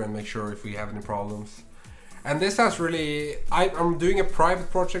filter and make sure if we have any problems. And this has really, I'm doing a private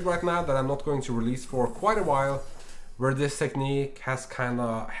project right now that I'm not going to release for quite a while, where this technique has kind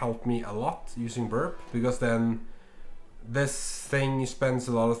of helped me a lot using burp, because then this thing spends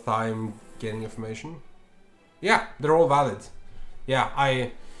a lot of time getting information. Yeah, they're all valid. Yeah,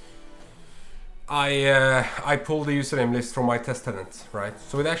 I pulled the username list from my test tenant, right?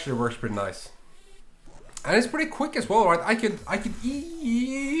 So it actually works pretty nice. And it's pretty quick as well, right? I could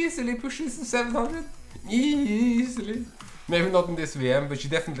easily push this to 700. Easily. Maybe not in this VM, but you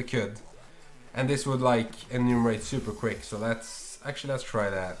definitely could. And this would like enumerate super quick. So let's try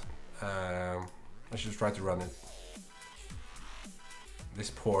that. I should try to run it. This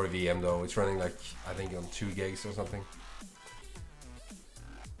poor VM though, it's running like, I think on 2 gigs or something.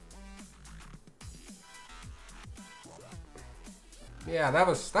 Yeah, that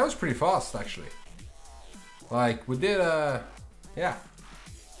was pretty fast actually. Like we did yeah.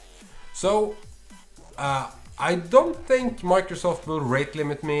 So I don't think Microsoft will rate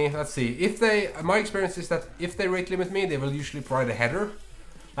limit me. Let's see. My experience is that if they rate limit me, they will usually provide a header,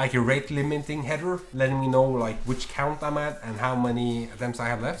 like a rate limiting header, letting me know like which count I'm at and how many attempts I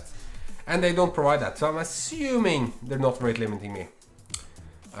have left. And they don't provide that, so I'm assuming they're not rate limiting me.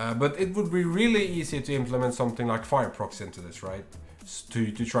 But it would be really easy to implement something like Fireproxy into this, right?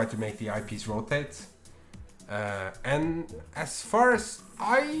 To try to make the IPs rotate. And as far as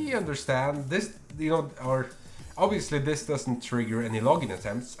I understand, this, obviously this doesn't trigger any login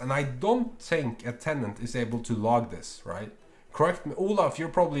attempts, and I don't think a tenant is able to log this, right? Correct me, Olaf, you're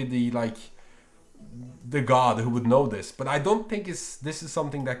probably the god who would know this, but I don't think this is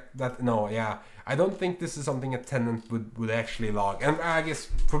something I don't think this is something a tenant would actually log, and I guess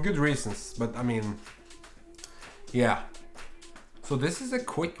for good reasons, but I mean, yeah. So this is a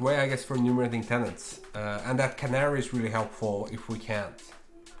quick way, I guess, for enumerating tenants, and that canary is really helpful if we can't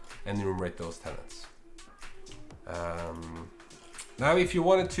enumerate those tenants. Now if you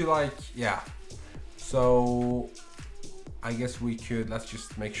wanted to so I guess we could, let's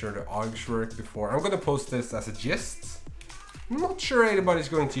just make sure the args work before. I'm gonna post this as a gist. I'm not sure anybody's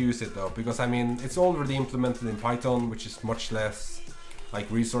going to use it though, because I mean, it's already implemented in Python, which is much less like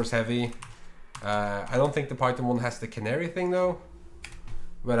resource heavy. I don't think the Python one has the canary thing though,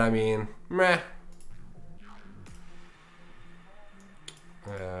 but I mean, meh.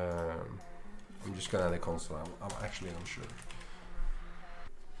 I'm just gonna add a console. I'm actually unsure.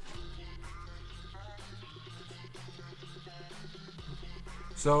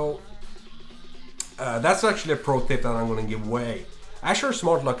 So that's actually a pro tip that I'm going to give away. Azure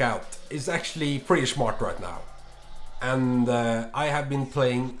Smart Lockout is actually pretty smart right now, and I have been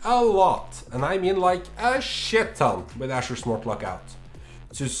playing a lot, and I mean like a shit ton with Azure Smart Lockout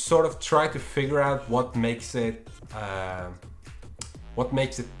to sort of try to figure out what makes it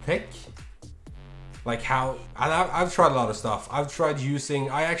tick. Like how, and I've tried a lot of stuff. I've tried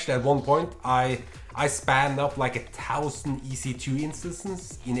using, I actually at one point I spanned up like 1,000 EC2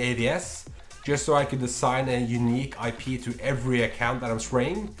 instances in AVS just so I could assign a unique IP to every account that I'm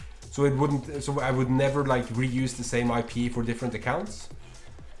spraying, so I would never like reuse the same IP for different accounts.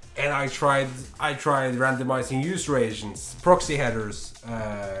 And I tried randomizing user agents, proxy headers,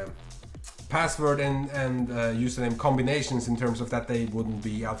 password and username combinations in terms of that they wouldn't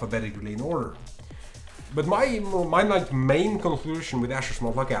be alphabetically in order. But my like main conclusion with Azure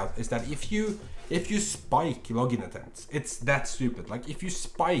Smart Lockout is that if you spike login attempts, it's that stupid. Like if you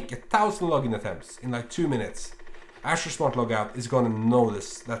spike 1,000 login attempts in like 2 minutes, Azure Smart Lockout is gonna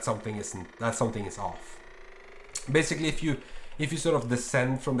notice that something is off. Basically, if you sort of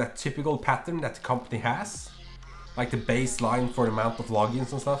descend from that typical pattern that the company has, like the baseline for the amount of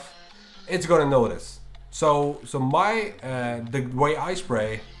logins and stuff, it's gonna notice. So my the way I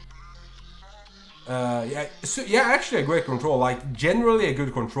spray, actually a great control, like generally a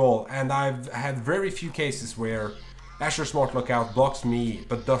good control, and I've had very few cases where Azure Smart Lookout blocks me,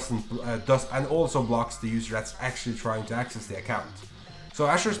 but and also blocks the user that's actually trying to access the account. So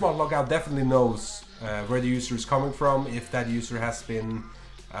Azure Smart Lookout definitely knows where the user is coming from, if that user has been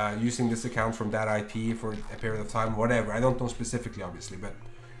using this account from that IP for a period of time, whatever. I don't know specifically, obviously,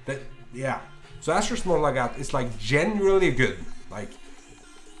 but yeah. So Azure Smart Lookout is like generally good, like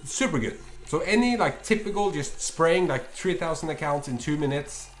super good. So any like typical just spraying like 3,000 accounts in 2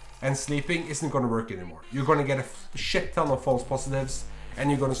 minutes and sleeping isn't going to work anymore. You're going to get a shit ton of false positives, and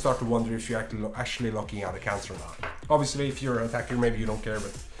you're going to start to wonder if you're actually locking out accounts or not. Obviously, if you're an attacker, maybe you don't care,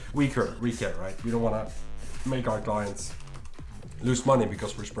 but we care, right? We don't want to make our clients lose money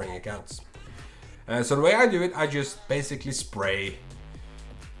because we're spraying accounts. So the way I do it, I just basically spray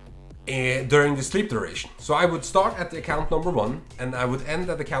during the sleep duration. So I would start at the account number 1 and I would end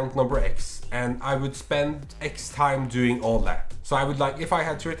at account number X, and I would spend X time doing all that. So I would, like, if I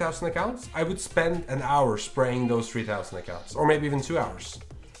had 3,000 accounts, I would spend an hour spraying those 3,000 accounts, or maybe even 2 hours.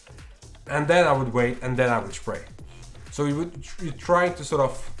 And then I would wait, and then I would spray. So you try to sort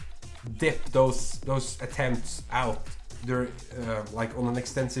of dip those attempts out there, like on an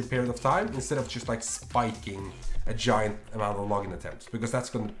extensive period of time, instead of just like spiking a giant amount of login attempts, because that's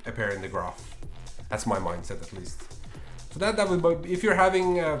going to appear in the graph. That's my mindset, at least. So that would be, if you're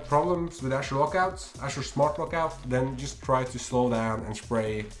having problems with Azure Lookouts, Azure Smart Lookout, then just try to slow down and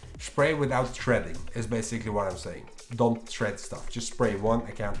spray without shredding, is basically what I'm saying. Don't shred stuff, just spray one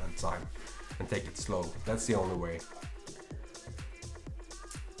account at a time and take it slow. That's the only way.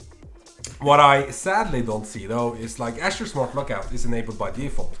 What I sadly don't see though is like Azure Smart Lookout is enabled by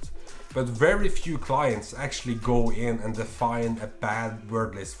default, but very few clients actually go in and define a bad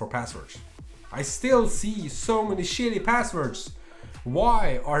word list for passwords. I still see so many shitty passwords.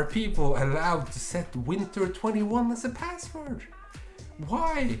 Why are people allowed to set winter 21 as a password?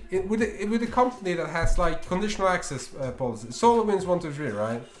 Why? With a company that has like conditional access policy, SolarWinds 123,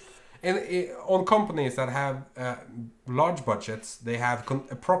 right? And on companies that have large budgets, they have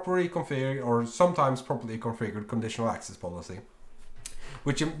a properly configured, or sometimes properly configured, conditional access policy,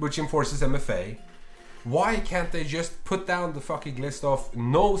 which enforces MFA. Why can't they just put down the fucking list of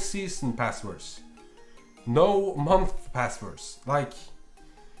no season passwords, no month passwords? Like,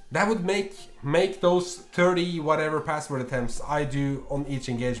 that would make those 30 whatever password attempts I do on each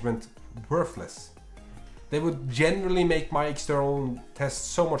engagement worthless. They would generally make my external tests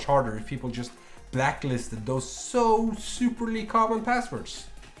so much harder if people just blacklisted those so superly common passwords.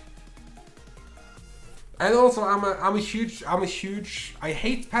 And also, I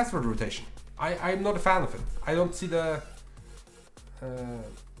hate password rotation. I'm not a fan of it. I don't see the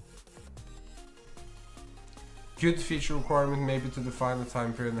good feature requirement, maybe to define the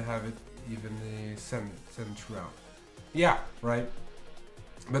time period and have it evenly send throughout. Yeah, right.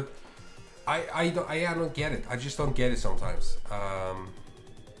 But I don't get it. I just don't get it sometimes.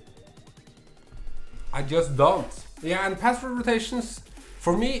 I just don't. Yeah, and password rotations,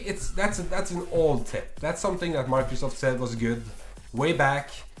 for me, that's an old tip. That's something that Microsoft said was good way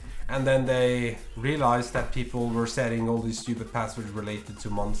back, and then they realized that people were setting all these stupid passwords related to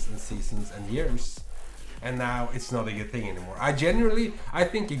months and seasons and years, and now it's not a good thing anymore. I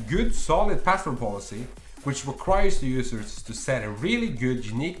think a good solid password policy, which requires the users to set a really good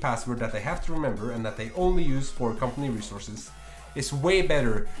unique password that they have to remember and that they only use for company resources, is way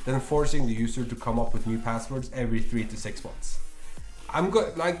better than forcing the user to come up with new passwords every 3 to 6 months.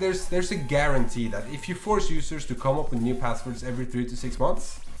 There's a guarantee that if you force users to come up with new passwords every 3 to 6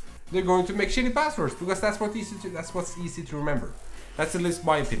 months, they're going to make shitty passwords, because that's what's easy to remember. That's at least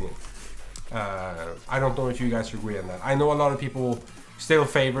my opinion. I don't know if you guys agree on that. I know a lot of people still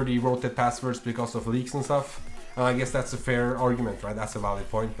favor the rotate passwords because of leaks and stuff, and I guess that's a fair argument, right? That's a valid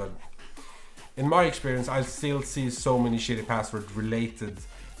point, but in my experience, I still see so many shitty passwords related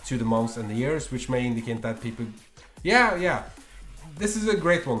to the months and the years, which may indicate that people... Yeah, this is a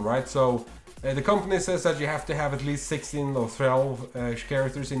great one, right? So the company says that you have to have at least 16 or 12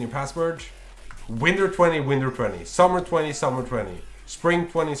 characters in your password. Winter 20, winter 20, summer 20, summer 20, spring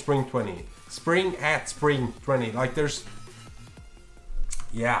 20, spring 20, spring at spring 20. Like, there's...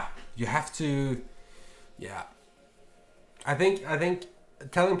 Yeah, you have to... Yeah. I think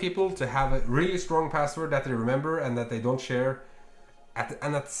telling people to have a really strong password that they remember and that they don't share,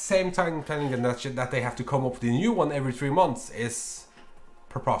 and at the same time telling them that they have to come up with a new one every 3 months is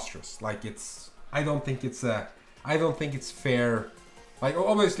preposterous. Like, I don't think it's a I don't think it's fair. Like,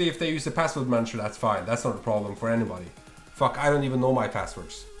 obviously, if they use a password manager, that's fine. That's not a problem for anybody. Fuck, I don't even know my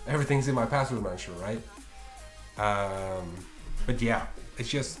passwords. Everything's in my password manager, right? But yeah, it's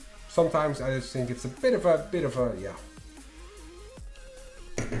just sometimes I just think it's a bit of a yeah.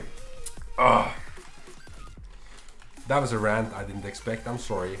 That was a rant I didn't expect. I'm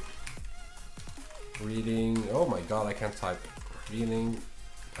sorry. Reading. Oh my god, I can't type. Reading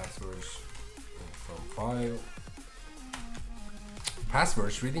passwords from file.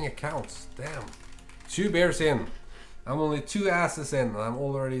 Passwords, reading accounts. Damn. 2 bears in. I'm only 2 asses in and I'm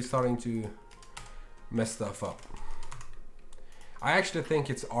already starting to mess stuff up. I actually think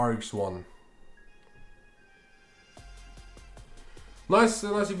it's args1. Nice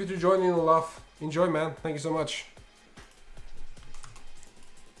of you to join in, Olaf. Enjoy, man. Thank you so much.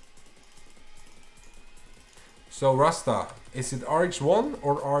 So Rasta, is it args1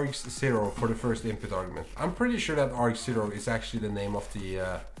 or args0 for the first input argument? I'm pretty sure that args0 is actually the name of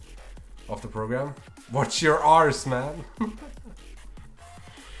the program. What's your R's, man?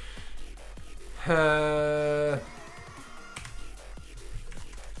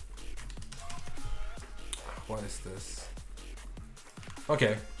 What is this?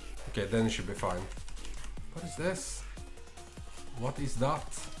 Okay, then it should be fine. What is this? What is that?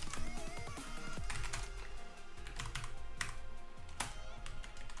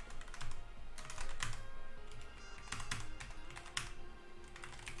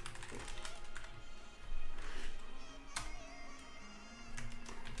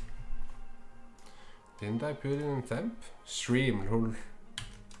 Didn't I put it in temp? Stream, lol.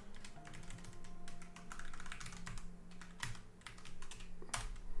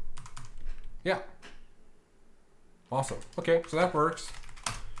 Yeah. Awesome. Okay, so that works.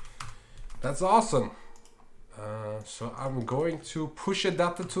 That's awesome. So I'm going to push a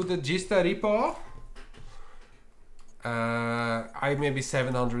data to the Gista repo. I maybe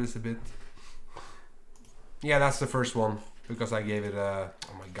 700 is a bit. Yeah, that's the first one because I gave it a.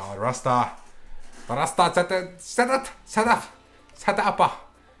 Oh my god, Rasta. Rasta, set up.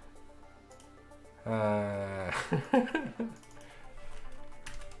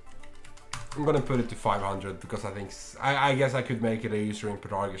 I'm gonna put it to 500 because I think I guess I could make it a user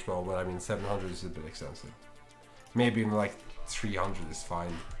input arg as well, but I mean 700 is a bit expensive. Maybe like 300 is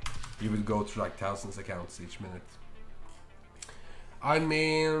fine. You would go through like thousands of accounts each minute. I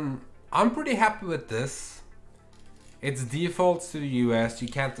mean, I'm pretty happy with this. It's defaults to the US, you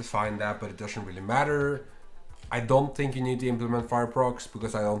can't define that, but it doesn't really matter. I don't think you need to implement fireprox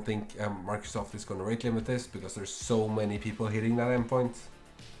because I don't think Microsoft is gonna rate limit this because there's so many people hitting that endpoint.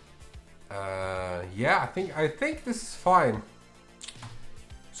 Yeah, I think this is fine.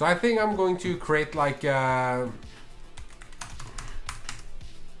 So I think I'm going to create like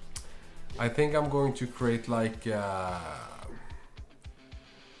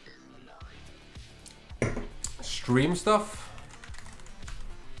stream stuff.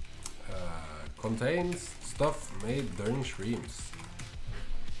 Contains stuff made during streams.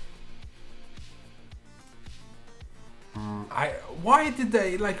 Why did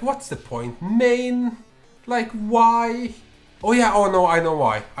they, like, what's the point? Main? Like, why? Oh yeah, oh no, I know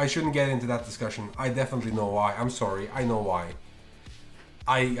why. I shouldn't get into that discussion. I definitely know why. I'm sorry, I know why.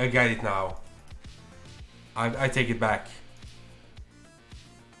 I get it now. I take it back.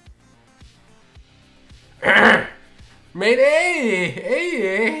 Main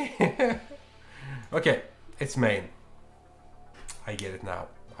A! Okay, it's main. I get it now.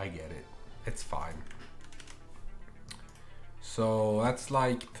 I get it. It's fine. So let's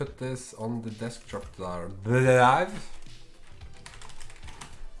like put this on the desktop drive.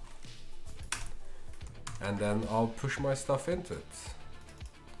 And then I'll push my stuff into it.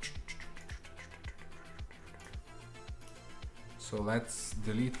 So let's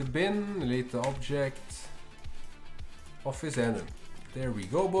delete the bin, delete the object. Office enum. There we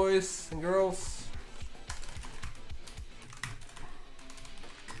go, boys and girls.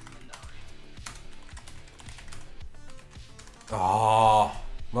 Ah,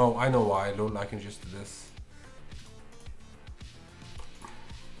 no, I know why. Lol, I can just do this.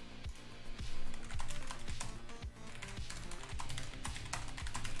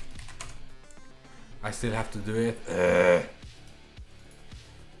 I still have to do it.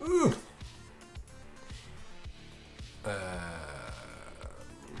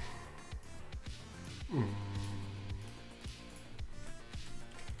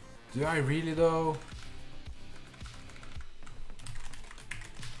 Do I really though?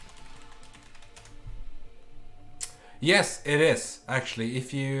 Yes, it is actually.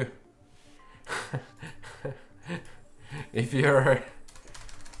 If you if you're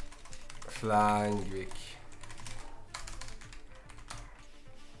Flangvik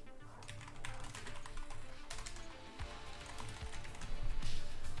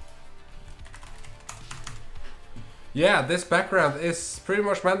Yeah, this background is pretty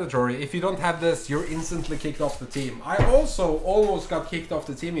much mandatory. If you don't have this, you're instantly kicked off the team. I also almost got kicked off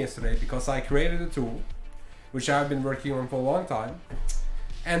the team yesterday because I created a tool, which I've been working on for a long time.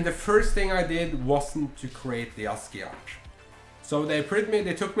 And the first thing I did wasn't to create the ASCII art. So they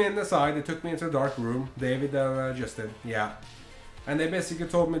took me in the side, they took me into a dark room, David and Justin, yeah. And they basically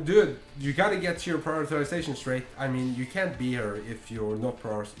told me, dude, you gotta get your prioritization straight. I mean, you can't be here if you're not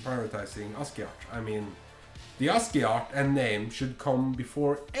prioritizing ASCII art. I mean, the ASCII art and name should come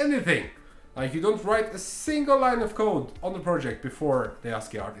before anything. Like, you don't write a single line of code on the project before the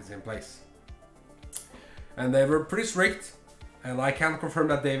ASCII art is in place. And they were pretty strict, and I can confirm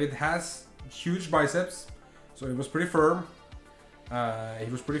that David has huge biceps, so he was pretty firm. He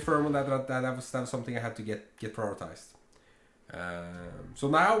was pretty firm on that was something I had to get prioritized. So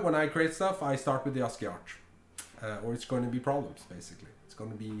now when I create stuff, I start with the ASCII art, or it's going to be problems. Basically, it's going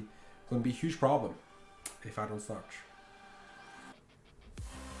to be a huge problem if I don't start.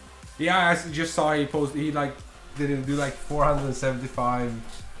 Yeah, I just saw he posted. He like did do like 475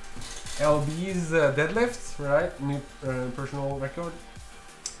 lbs deadlifts, right? New personal record,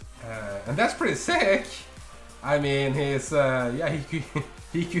 and that's pretty sick. I mean, his yeah,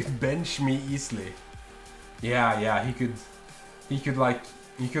 he could bench me easily. Yeah, he could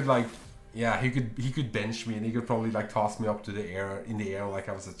bench me, and he could probably like toss me up to the air like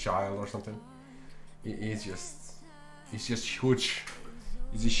I was a child or something. He's just huge.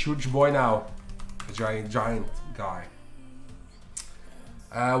 He's a huge boy now, a giant guy.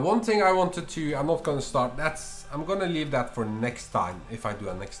 One thing I wanted to, I'm not gonna start. I'm gonna leave that for next time, if I do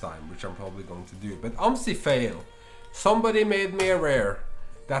a next time, which I'm probably going to do. But AMSI fail. Somebody made me aware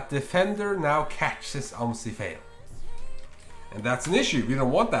that Defender now catches AMSI fail. And that's an issue. We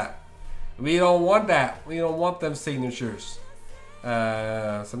don't want that. We don't want that. We don't want them signatures.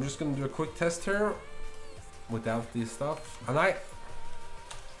 So I'm just gonna do a quick test here without this stuff. And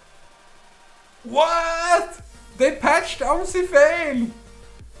what? They patched AMSI fail.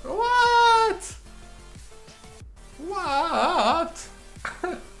 What? What?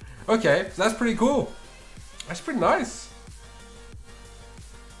 Okay, so that's pretty cool. That's pretty nice.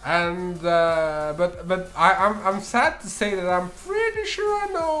 And but I'm sad to say that I'm pretty sure I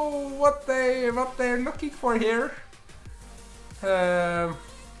know what they're looking for here.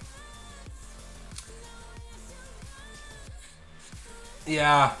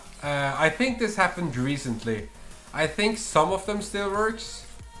 Yeah, I think this happened recently. I think some of them still works.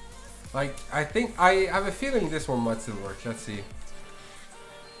 Like, I have a feeling this one might still work. Let's see.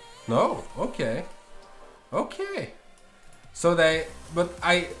 No, okay. Okay. So this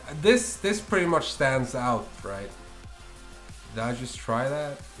pretty much stands out, right? Did I just try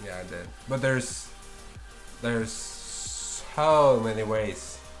that? Yeah, I did. But there's so many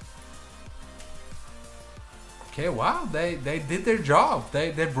ways. Okay, wow, they did their job.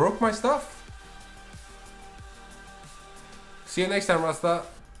 They broke my stuff. See you next time, Rasta.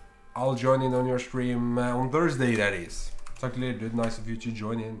 I'll join in on your stream on Thursday, that is. Talk to you later, dude. Nice of you to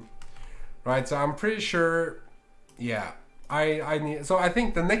join in. Right, so I'm pretty sure, yeah. So I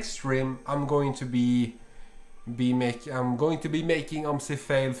think the next stream I'm going to be making AMSI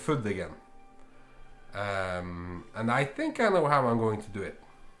fail food again. And I think I know how I'm going to do it.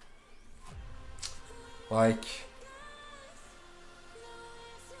 Like,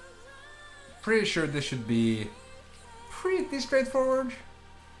 pretty sure this should be pretty straightforward.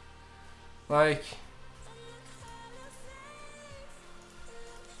 Like,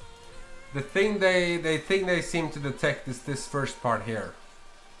 the thing they seem to detect is this first part here.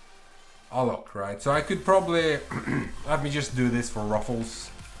 Alloc, right? So I could probably let me just do this for ruffles,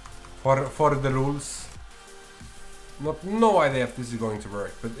 for the rules. No idea if this is going to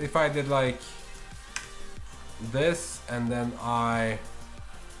work, but if I did like this and then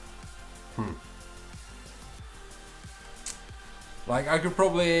like I could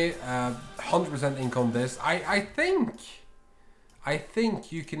probably 100% encode this. I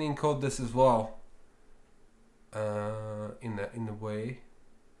think you can encode this as well. In a way.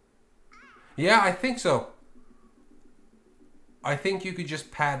 Yeah, I think so. I think you could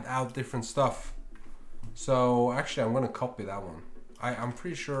just pad out different stuff. So actually I'm gonna copy that one. I'm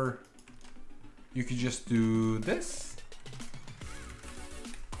pretty sure you could just do this.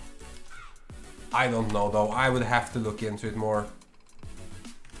 I don't know though. I would have to look into it more.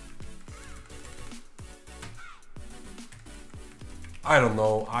 I don't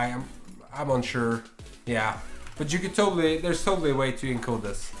know. I'm unsure. Yeah, but you could there's totally a way to encode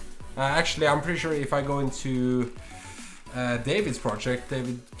this. Actually, I'm pretty sure if I go into David's project,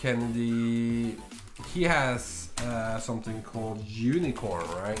 David Kennedy, he has something called Unicorn,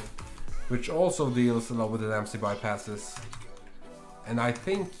 right? which also deals a lot with the MC bypasses. And I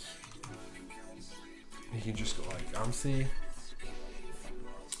think you can just go like MC.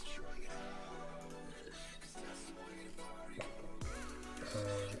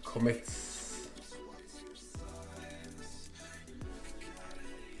 Commits.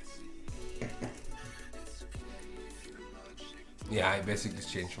 Yeah, I basically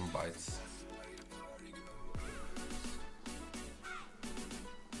changed from bytes.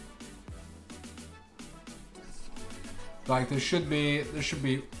 Like there should be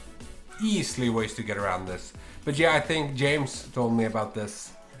easily ways to get around this. But yeah, I think James told me about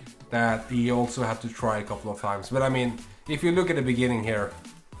this, that he also had to try a couple of times. But I mean, if you look at the beginning here,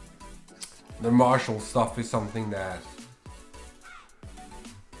 the Marshall stuff is something that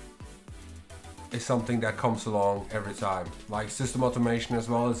comes along every time. Like system automation as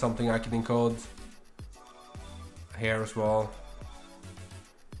well is something I can encode here as well.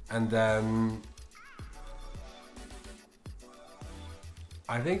 And then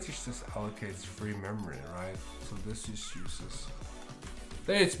I think this just allocates free memory, right? So this just uses.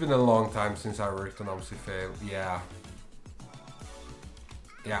 It's been a long time since I worked on OMSI-Fail.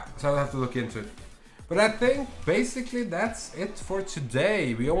 Yeah, so I'll have to look into it. But I think basically that's it for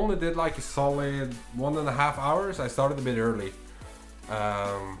today. We only did like a solid 1.5 hours. I started a bit early.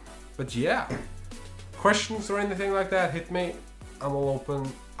 But yeah, questions or anything like that, hit me. I'm all open.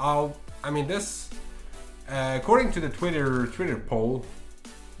 I mean this, according to the Twitter poll,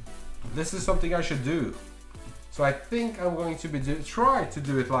 this is something I should do. So I think I'm going to try to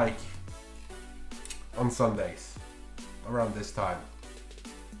do it like on Sundays around this time.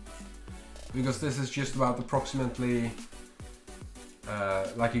 Because this is just about approximately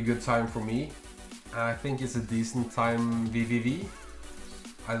like a good time for me. I think it's a decent time VVV.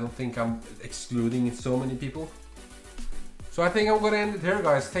 I don't think I'm excluding so many people. So I think I'm gonna end it here,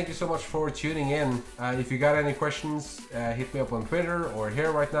 guys. Thank you so much for tuning in. If you got any questions, hit me up on Twitter or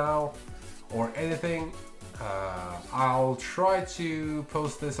here right now or anything. I'll try to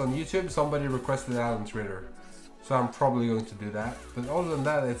post this on YouTube. Somebody requested that on Twitter. So I'm probably going to do that. But other than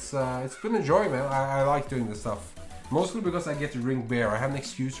that, it's been a joy, man. I like doing this stuff. Mostly because I get to drink beer. I have an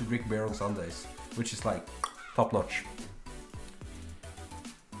excuse to drink beer on Sundays, which is like top notch.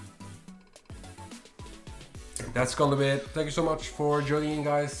 That's gonna be it. Thank you so much for joining in,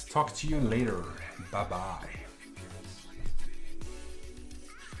 guys. Talk to you later. Bye bye.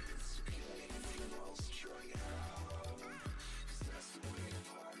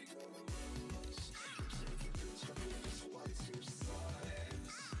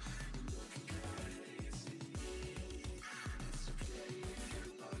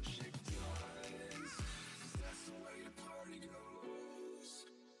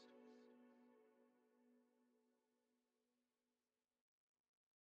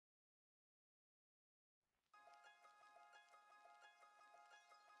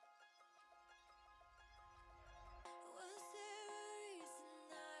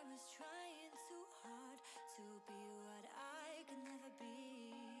 To be what I could never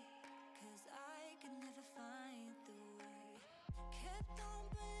be, 'cause I could never find the way. Kept on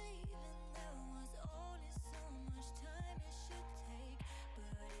believing there was only so much time it should take,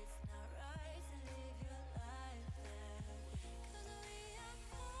 but it's not right to live your life there, 'cause we are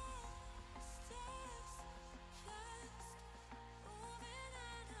four steps fast, moving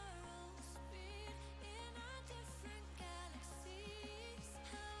at our own speed in our different galaxies.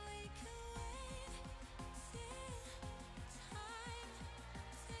 How we can wait till time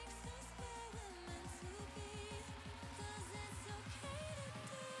takes us where we're meant to be, 'cause it's okay to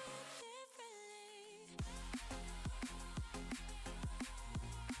do it differently.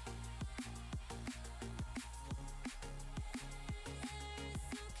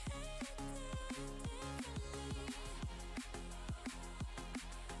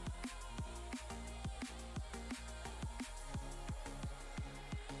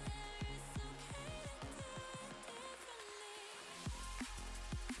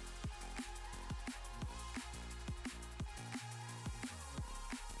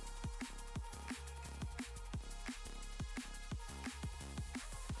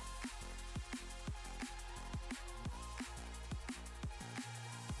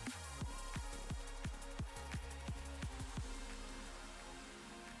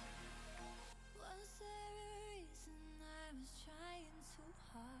 Was there a reason I was trying too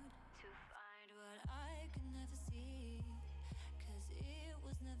hard to find what I could never see? 'Cause it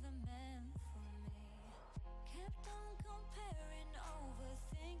was never meant for me. Kept on comparing,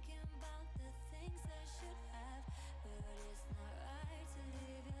 overthinking about the things I should have, but it's not right.